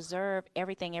that you deserve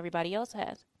everything everybody else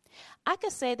has. I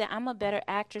could say that I'm a better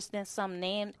actress than some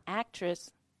named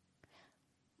actress.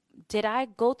 Did I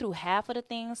go through half of the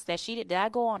things that she did? Did I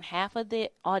go on half of the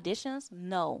auditions?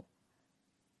 No.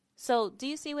 So do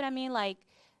you see what I mean? Like,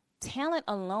 talent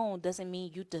alone doesn't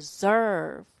mean you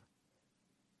deserve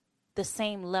the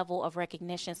same level of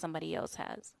recognition somebody else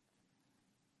has.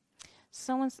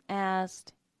 Someone's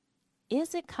asked,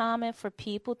 is it common for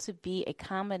people to be a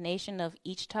combination of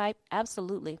each type?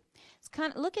 Absolutely. It's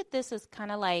look at this as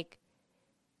kind of like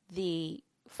the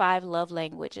 5 love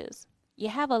languages. You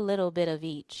have a little bit of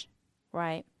each,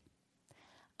 right?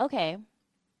 Okay.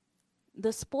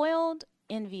 The spoiled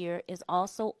envier is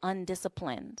also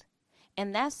undisciplined.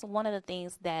 And that's one of the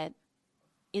things that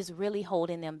is really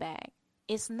holding them back.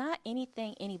 It's not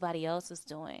anything anybody else is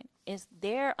doing. It's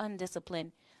they're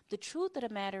undisciplined. The truth of the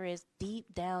matter is,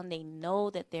 deep down, they know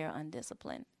that they're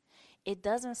undisciplined. It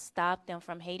doesn't stop them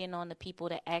from hating on the people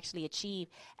that actually achieve.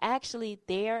 Actually,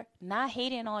 they're not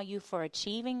hating on you for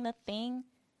achieving the thing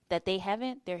that they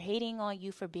haven't. They're hating on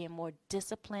you for being more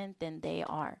disciplined than they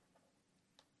are.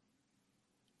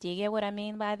 Do you get what I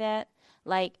mean by that?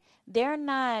 Like, I'm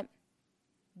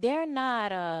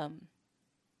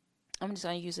just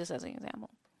going to use this as an example.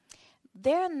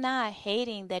 They're not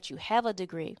hating that you have a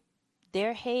degree.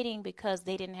 They're hating because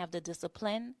they didn't have the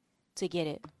discipline to get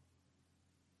it.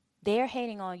 They're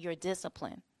hating on your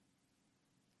discipline.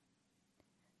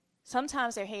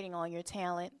 Sometimes they're hating on your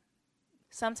talent.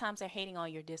 Sometimes they're hating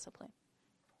on your discipline.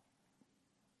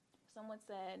 Someone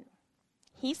said,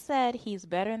 he said he's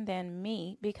better than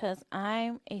me because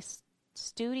I'm a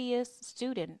studious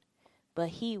student, but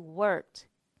he worked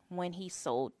when he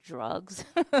sold drugs.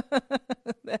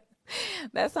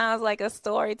 That sounds like a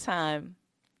story time.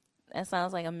 That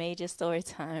sounds like a major story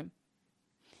time.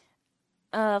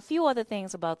 A few other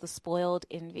things about the spoiled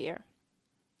envier.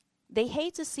 They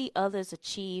hate to see others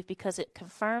achieve because it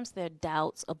confirms their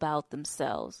doubts about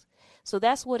themselves. So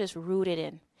that's what it's rooted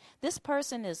in. This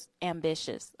person is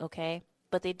ambitious, okay?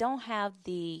 But they don't have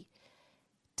the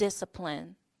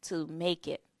discipline to make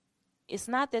it. It's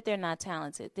not that they're not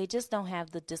talented. They just don't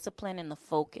have the discipline and the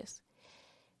focus.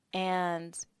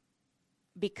 And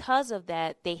because of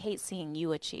that, they hate seeing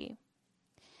you achieve.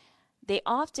 They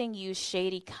often use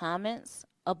shady comments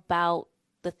about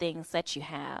the things that you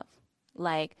have.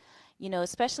 Like,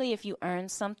 especially if you earn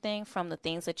something from the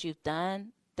things that you've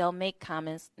done, they'll make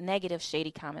comments, negative,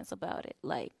 shady comments about it.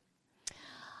 Like,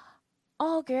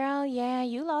 oh, girl, yeah,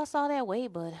 you lost all that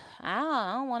weight, but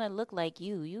I don't want to look like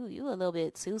you. You a little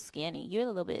bit too skinny. You're a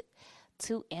little bit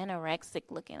too anorexic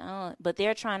looking. But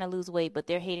they're trying to lose weight, but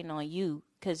they're hating on you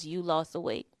because you lost the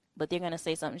weight. But they're going to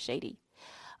say something shady.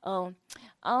 Oh,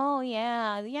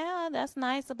 yeah, that's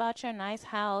nice about your nice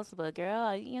house, but girl,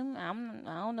 I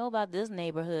don't know about this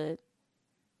neighborhood.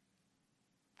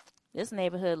 This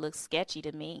neighborhood looks sketchy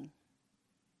to me.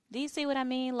 Do you see what I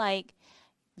mean? Like,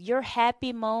 your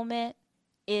happy moment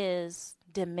is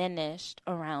diminished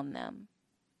around them.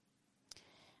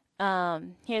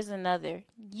 Here's another.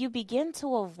 You begin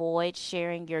to avoid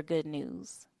sharing your good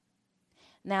news.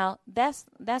 Now, that's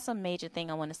a major thing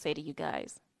I want to say to you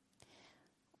guys.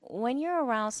 When you're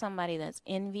around somebody that's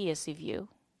envious of you,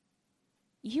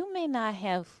 you may not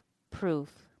have proof.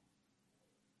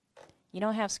 You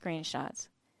don't have screenshots.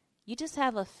 You just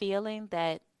have a feeling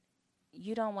that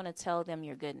you don't want to tell them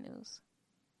your good news.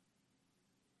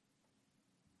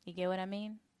 You get what I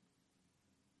mean?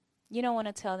 You don't want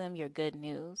to tell them your good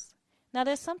news. Now,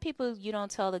 there's some people you don't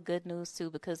tell the good news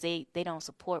to because they don't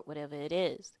support whatever it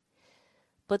is.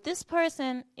 But this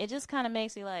person, it just kind of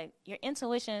makes you like, your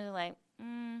intuition is like,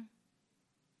 and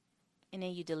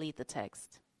then you delete the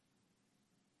text.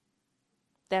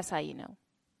 That's how you know.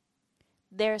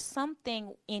 There's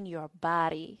something in your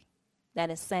body that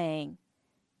is saying,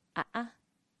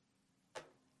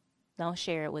 don't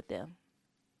share it with them.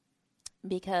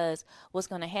 Because what's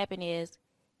going to happen is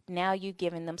now you've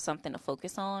given them something to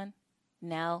focus on.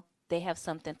 Now they have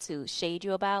something to shade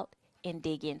you about and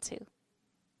dig into.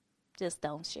 Just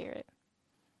don't share it.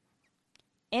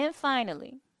 And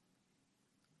finally,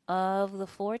 of the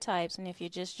 4 types, and if you're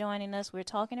just joining us, we're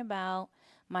talking about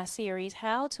my series,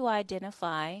 How to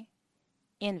Identify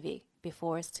Envy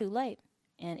Before It's Too Late.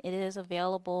 And it is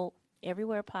available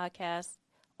everywhere podcasts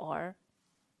are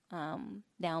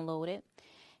downloaded.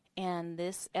 And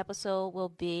this episode will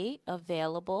be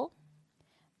available.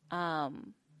 My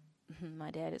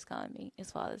dad is calling me.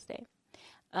 It's Father's Day.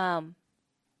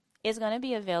 It's going to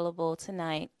be available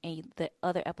tonight, and the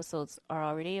other episodes are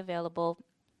already available.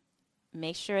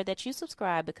 Make sure that you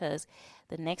subscribe because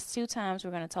the next 2 times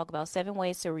we're going to talk about 7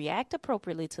 ways to react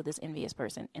appropriately to this envious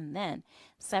person, and then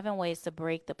 7 ways to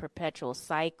break the perpetual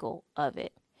cycle of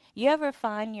it. You ever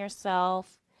find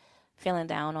yourself feeling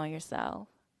down on yourself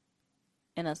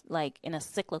in a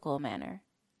cyclical manner?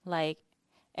 Like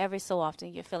every so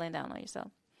often you're feeling down on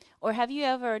yourself. Or have you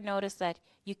ever noticed that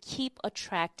you keep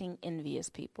attracting envious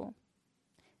people?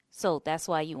 So that's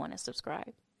why you want to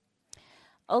subscribe.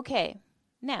 Okay.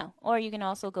 Now, or you can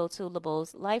also go to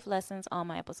LeBeau's Life Lessons. All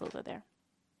my episodes are there.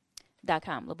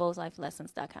 .com,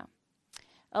 LeBeau'sLifeLessons.com.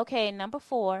 Okay, number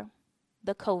 4,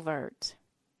 the covert.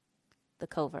 The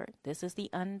covert. This is the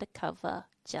undercover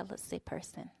jealousy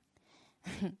person.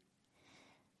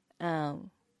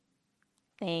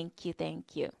 Thank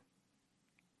you.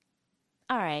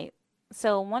 All right.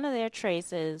 So one of their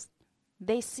traits is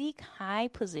they seek high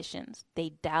positions. They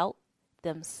doubt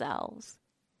themselves.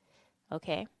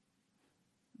 Okay?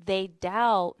 They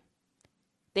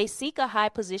seek a high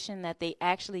position that they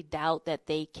actually doubt that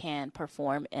they can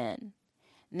perform in.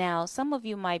 Now, some of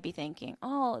you might be thinking,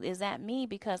 oh, is that me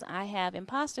because I have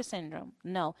imposter syndrome?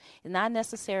 No, not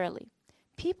necessarily.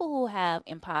 People who have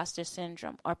imposter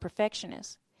syndrome are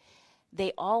perfectionists.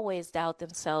 They always doubt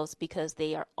themselves because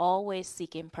they are always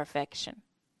seeking perfection.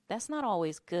 That's not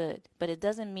always good, but it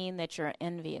doesn't mean that you're an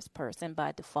envious person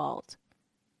by default.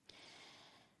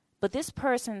 But this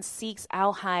person seeks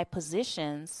out high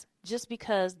positions just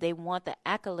because they want the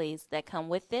accolades that come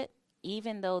with it,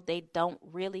 even though they don't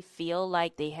really feel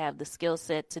like they have the skill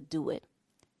set to do it.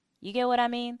 You get what I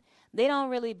mean? They don't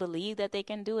really believe that they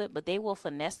can do it, but they will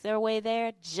finesse their way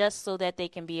there just so that they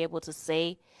can be able to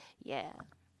say, yeah,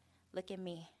 look at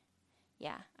me.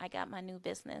 Yeah, I got my new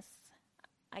business.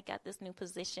 I got this new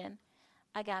position.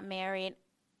 I got married.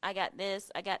 I got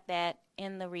this. I got that.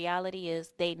 And the reality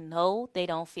is they know they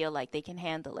don't feel like they can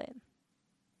handle it.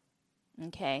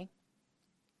 Okay?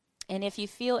 And if you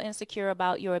feel insecure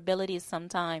about your abilities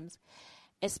sometimes,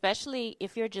 especially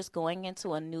if you're just going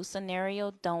into a new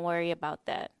scenario, don't worry about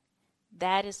that.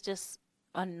 That is just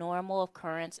a normal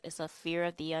occurrence. It's a fear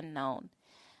of the unknown.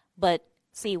 But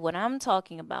see, what I'm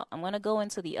talking about, I'm going to go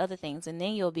into the other things, and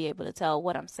then you'll be able to tell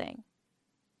what I'm saying.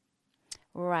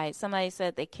 Right. Somebody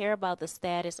said they care about the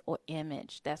status or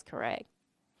image. That's correct.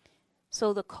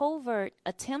 So the covert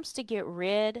attempts to get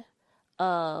rid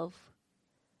of,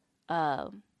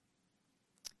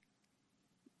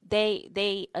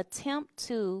 they attempt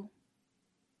to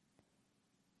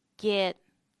get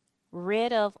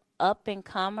rid of up and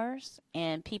comers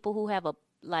and people who have a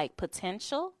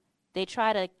potential. They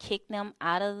try to kick them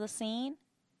out of the scene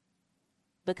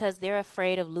because they're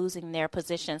afraid of losing their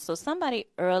position. So somebody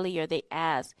earlier, they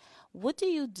asked, what do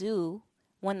you do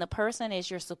when the person is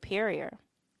your superior?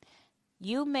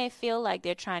 You may feel like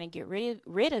they're trying to get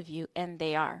rid of you, and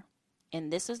they are.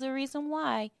 And this is the reason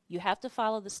why you have to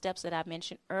follow the steps that I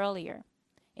mentioned earlier.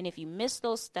 And if you miss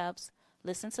those steps,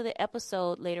 listen to the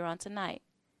episode later on tonight.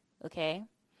 Okay?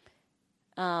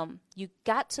 You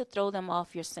got to throw them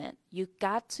off your scent. You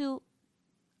got to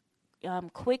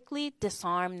quickly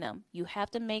disarm them. You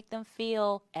have to make them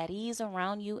feel at ease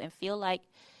around you and feel like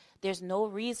there's no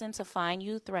reason to find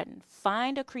you threatened.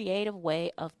 Find a creative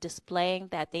way of displaying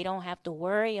that they don't have to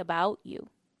worry about you.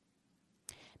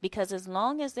 Because as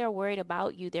long as they're worried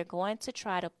about you, they're going to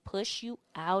try to push you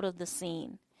out of the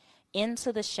scene,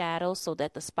 into the shadows so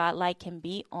that the spotlight can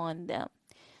be on them.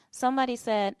 Somebody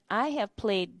said, I have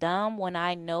played dumb when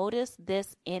I noticed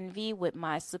this envy with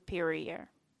my superior.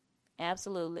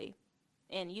 Absolutely.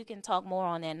 And you can talk more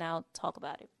on that now. Talk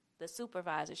about it. The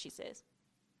supervisor, she says.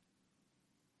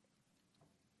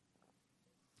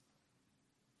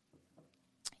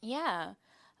 Yeah.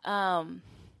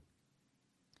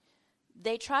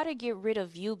 They try to get rid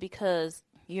of you because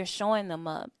you're showing them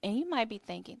up. And you might be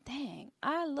thinking, dang,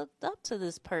 I looked up to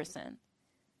this person.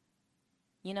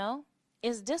 You know?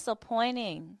 It's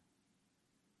disappointing.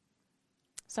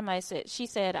 Somebody said, she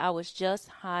said, I was just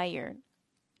hired.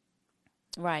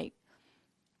 Right.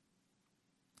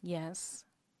 Yes.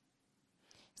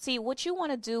 See, what you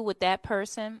want to do with that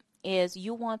person is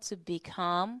you want to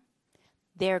become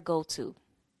their go-to.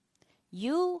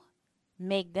 You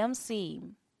make them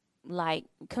seem like,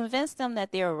 convince them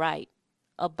that they're right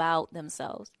about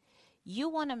themselves. You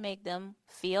want to make them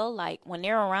feel like when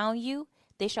they're around you,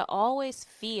 they should always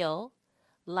feel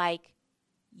like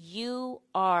you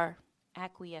are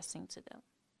acquiescing to them.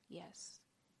 Yes.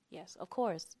 Yes, of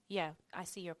course. Yeah, I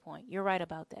see your point. You're right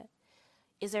about that.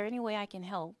 Is there any way I can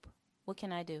help? What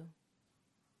can I do?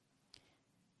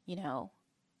 You know,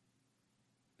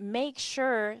 make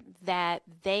sure that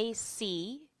they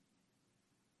see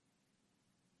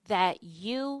that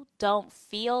you don't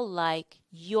feel like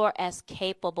you're as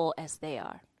capable as they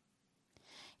are.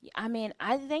 I mean,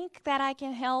 I think that I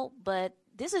can help, but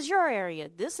this is your area.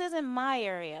 This isn't my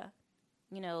area.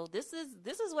 You know, this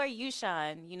is where you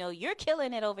shine. You know, you're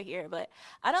killing it over here, but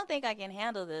I don't think I can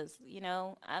handle this. You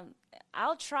know,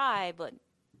 I'll try, but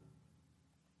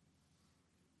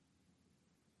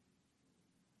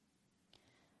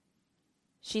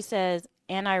she says,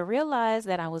 and I realized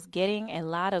that I was getting a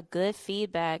lot of good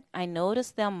feedback. I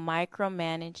noticed them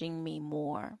micromanaging me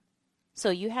more. So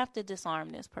you have to disarm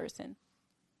this person.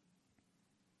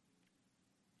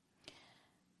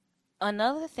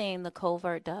 Another thing the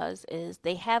covert does is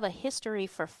they have a history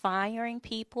for firing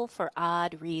people for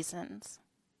odd reasons.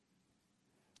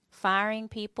 Firing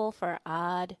people for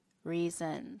odd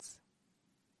reasons.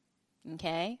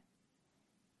 Okay?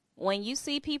 When you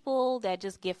see people that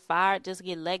just get fired, just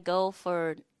get let go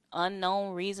for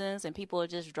unknown reasons, and people are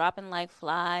just dropping like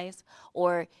flies,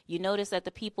 or you notice that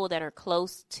the people that are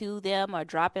close to them are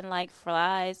dropping like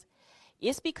flies,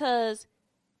 it's because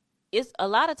it's a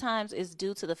lot of times it's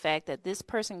due to the fact that this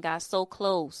person got so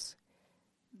close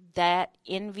that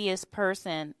envious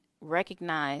person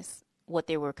recognized what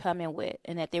they were coming with,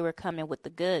 and that they were coming with the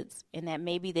goods, and that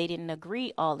maybe they didn't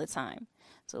agree all the time.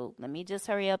 So let me just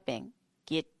hurry up and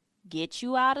get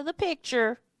you out of the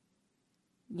picture.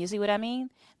 You see what I mean?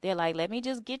 They're like, let me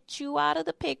just get you out of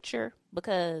the picture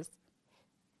because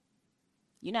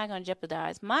you're not going to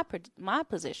jeopardize my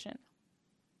position.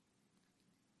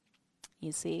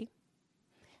 You see?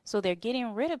 So they're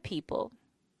getting rid of people.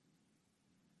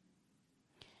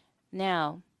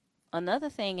 Now, another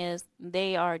thing is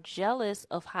they are jealous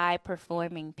of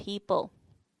high-performing people.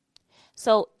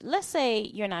 So let's say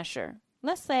you're not sure.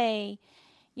 Let's say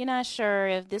you're not sure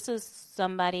if this is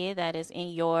somebody that is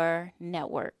in your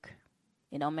network.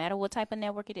 It don't matter what type of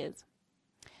network it is.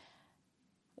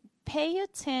 Pay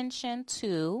attention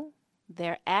to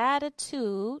their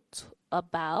attitude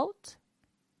about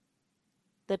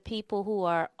the people who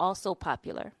are also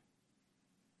popular.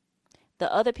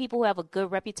 The other people who have a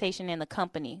good reputation in the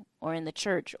company or in the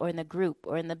church or in the group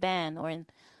or in the band or in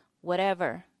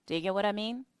whatever. Do you get what I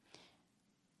mean?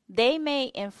 They may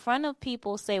in front of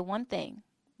people say one thing,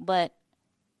 but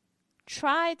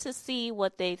try to see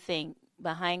what they think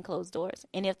behind closed doors.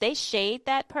 And if they shade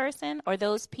that person or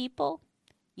those people,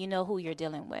 you know who you're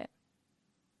dealing with.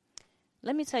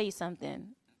 Let me tell you something.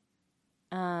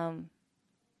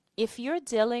 If you're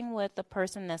dealing with a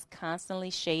person that's constantly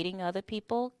shading other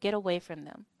people, get away from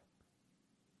them.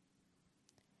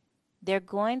 They're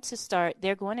going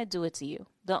to do it to you.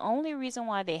 The only reason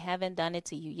why they haven't done it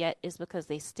to you yet is because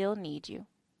they still need you.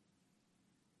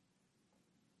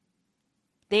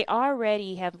 They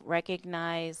already have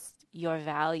recognized your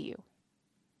value.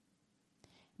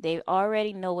 They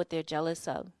already know what they're jealous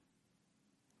of.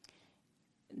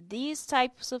 These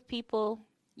types of people,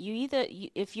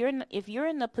 if you're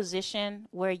in the position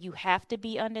where you have to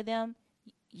be under them,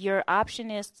 your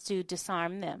option is to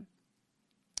disarm them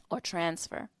or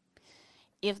transfer.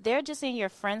 If they're just in your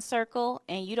friend circle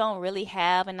and you don't really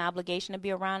have an obligation to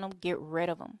be around them, get rid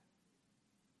of them.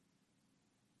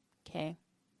 Okay?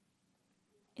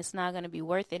 It's not going to be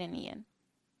worth it in the end.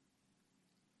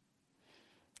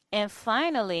 And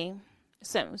finally,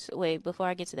 wait, before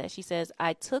I get to that, she says,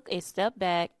 I took a step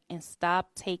back and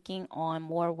stopped taking on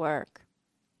more work.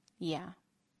 Yeah.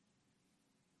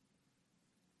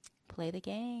 Play the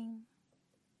game.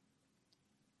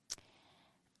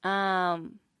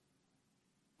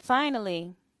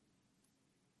 Finally,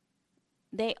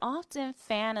 they often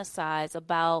fantasize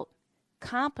about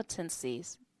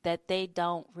competencies that they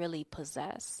don't really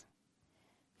possess.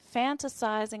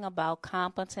 Fantasizing about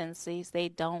competencies they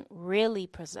don't really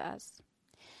possess.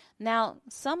 Now,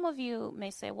 some of you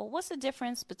may say, well, what's the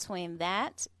difference between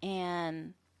that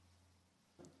and,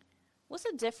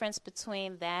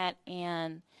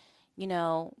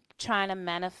 trying to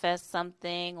manifest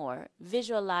something or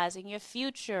visualizing your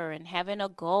future and having a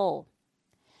goal?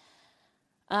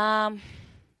 It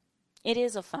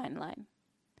is a fine line.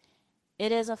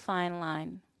 It is a fine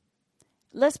line.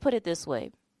 Let's put it this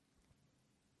way.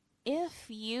 If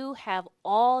you have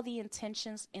all the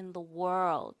intentions in the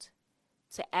world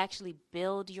to actually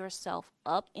build yourself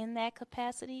up in that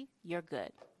capacity, you're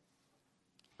good.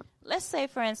 Let's say,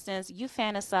 for instance, you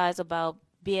fantasize about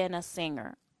being a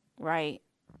singer, right?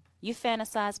 You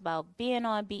fantasize about being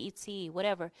on BET,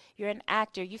 whatever. You're an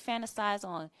actor. You fantasize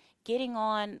on getting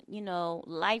on,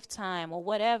 Lifetime or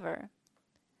whatever.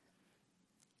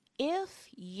 If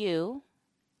you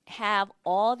have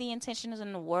all the intentions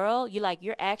in the world,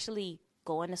 you're actually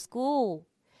going to school.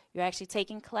 You're actually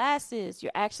taking classes.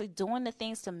 You're actually doing the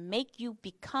things to make you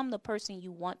become the person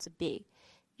you want to be.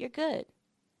 You're good.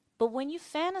 But when you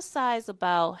fantasize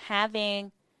about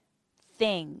having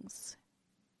things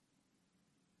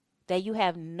that you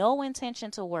have no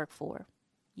intention to work for,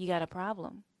 you got a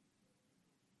problem.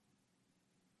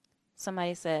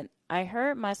 Somebody said, I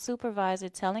heard my supervisor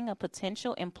telling a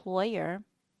potential employer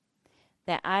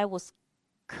that I was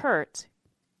curt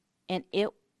and it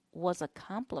was a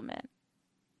compliment.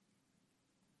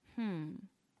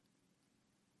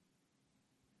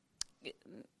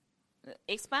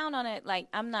 Expound on it.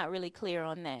 I'm not really clear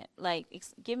on that.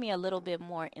 Give me a little bit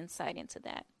more insight into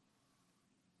that.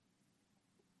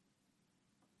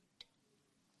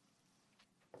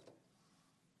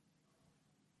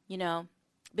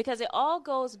 Because it all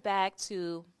goes back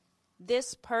to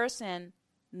this person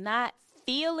not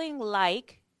feeling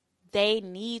like they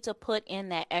need to put in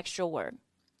that extra work.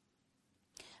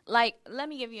 Let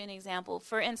me give you an example.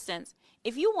 For instance,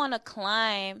 if you want to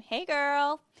climb, hey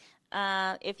girl,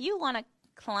 if you want to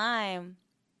climb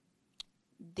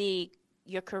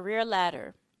your career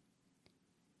ladder,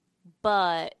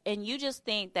 and you just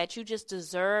think that you just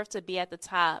deserve to be at the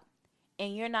top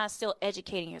and you're not still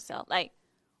educating yourself,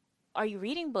 are you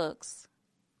reading books?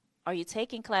 Are you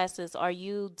taking classes? Are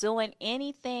you doing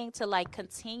anything to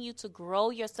continue to grow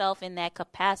yourself in that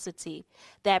capacity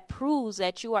that proves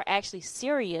that you are actually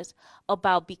serious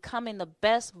about becoming the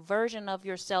best version of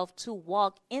yourself to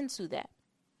walk into that?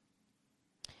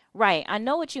 Right. I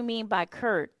know what you mean by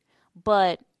curt,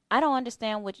 but I don't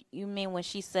understand what you mean when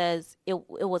she says it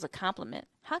was a compliment.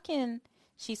 How can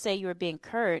she say you were being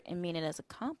curt and mean it as a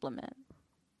compliment?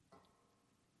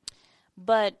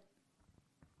 But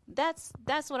that's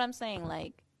what I'm saying.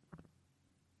 Like,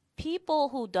 people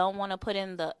who don't want to put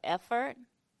in the effort,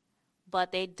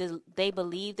 but they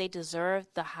believe they deserve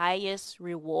the highest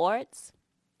rewards,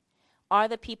 are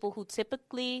the people who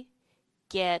typically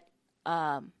get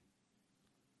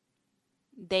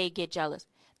they get jealous.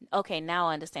 Okay, now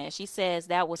I understand. She says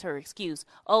that was her excuse.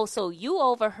 Oh, so you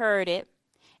overheard it,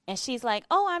 and she's like,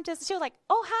 "Oh, she was like,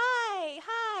 "Oh,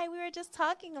 hi, we were just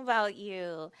talking about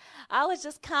you. I was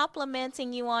just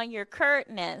complimenting you on your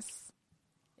curtness."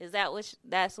 Is that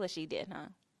that's what she did, huh?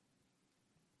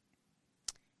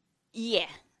 Yeah,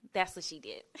 that's what she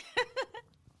did.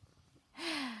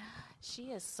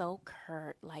 She is so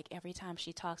curt. Like, every time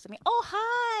she talks to me, "Oh,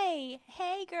 hi.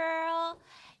 Hey, girl."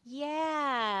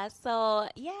 Yeah. So,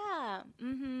 yeah.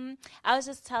 I was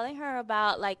just telling her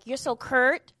about, like, you're so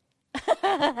curt.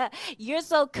 You're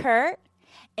so curt.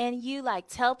 And you, like,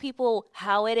 tell people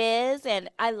how it is. And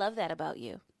I love that about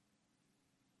you.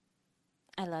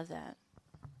 I love that.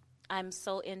 I'm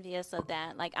so envious of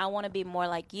that. Like, I want to be more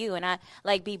like you. And I,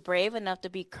 like, be brave enough to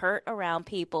be curt around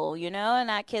people, and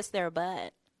not kiss their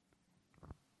butt.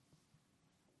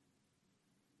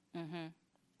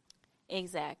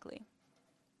 Exactly.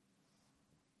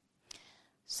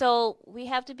 So we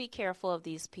have to be careful of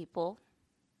these people.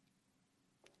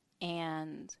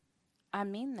 And I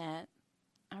mean that.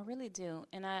 I really do.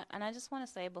 And I just want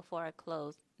to say before I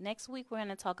close, next week we're going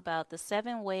to talk about the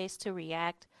 7 ways to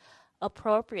react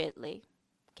appropriately.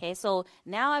 Okay, so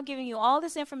now I'm giving you all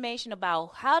this information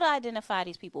about how to identify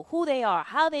these people, who they are,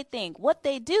 how they think, what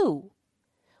they do.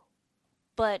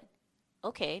 But,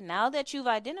 okay, now that you've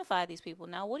identified these people,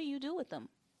 now what do you do with them?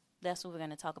 That's what we're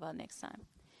going to talk about next time.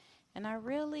 And I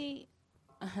really,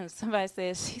 somebody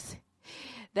says,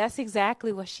 that's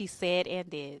exactly what she said and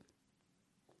did.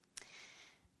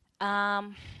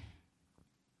 I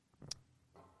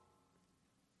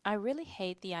really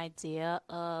hate the idea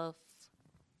of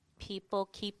people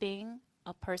keeping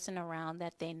a person around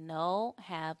that they know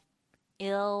have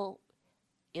ill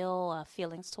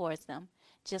feelings towards them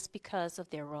just because of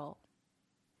their role.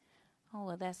 Oh,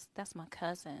 well, that's my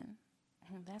cousin.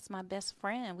 That's my best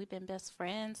friend. We've been best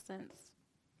friends since.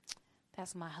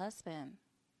 That's my husband.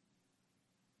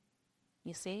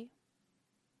 You see?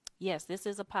 Yes, this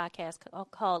is a podcast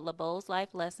called LeBeau's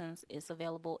Life Lessons. It's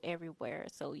available everywhere,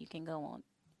 so you can go on.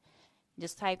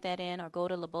 Just type that in or go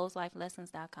to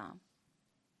LeBeau'sLifeLessons.com.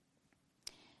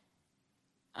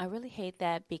 I really hate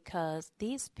that because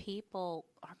these people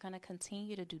are going to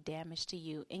continue to do damage to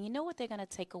you. And you know what they're going to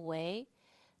take away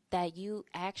that you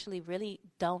actually really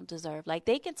don't deserve? Like,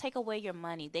 they can take away your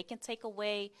money. They can take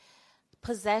away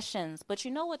possessions. But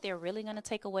you know what they're really going to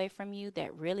take away from you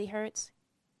that really hurts?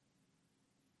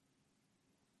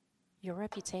 Your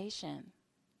reputation.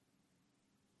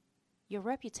 Your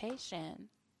reputation.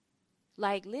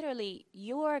 Like, literally,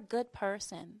 you're a good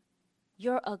person.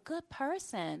 You're a good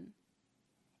person.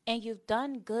 And you've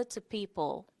done good to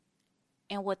people.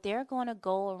 And what they're going to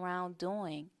go around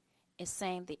doing is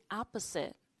saying the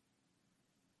opposite.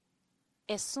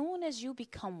 As soon as you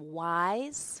become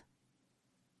wise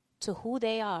to who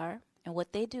they are and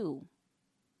what they do,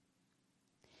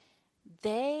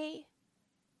 they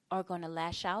are going to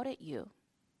lash out at you.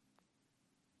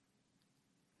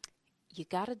 You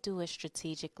got to do it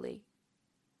strategically.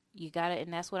 You got to,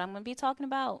 and that's what I'm going to be talking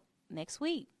about next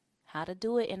week. How to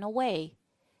do it in a way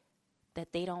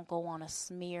that they don't go on a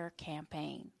smear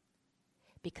campaign.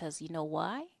 Because you know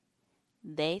why?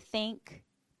 They think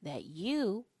that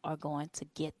you are going to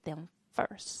get them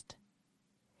first.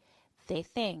 They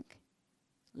think,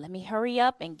 let me hurry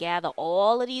up and gather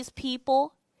all of these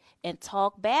people and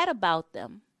talk bad about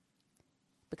them,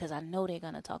 because I know they're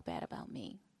going to talk bad about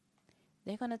me.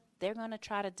 They're going to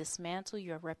try to dismantle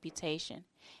your reputation.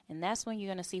 And that's when you're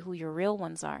going to see who your real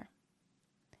ones are.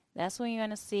 That's when you're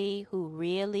going to see who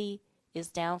really is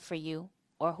down for you,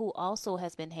 or who also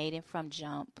has been hating from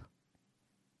jump.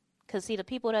 Because, see, the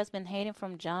people that's been hating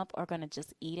from jump are going to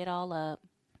just eat it all up.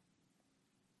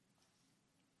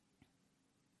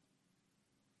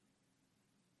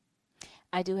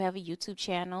 I do have a YouTube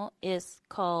channel. It's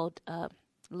called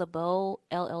LeBeau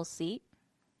LLC.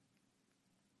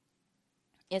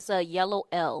 It's a yellow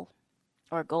L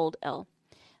or gold L.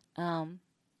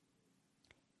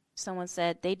 Someone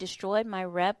said, they destroyed my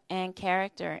rep and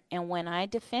character, and when I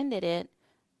defended it,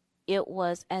 it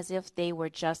was as if they were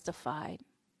justified.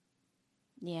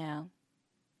 Yeah.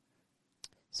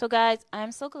 So, guys,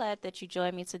 I'm so glad that you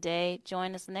joined me today.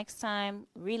 Join us next time.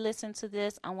 Re-listen to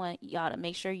this. I want y'all to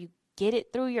make sure you get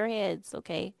it through your heads,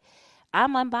 okay?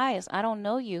 I'm unbiased. I don't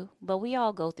know you, but we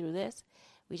all go through this.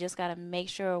 We just got to make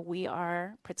sure we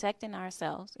are protecting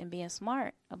ourselves and being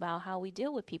smart about how we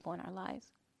deal with people in our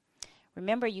lives.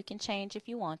 Remember, you can change if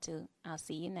you want to. I'll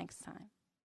see you next time.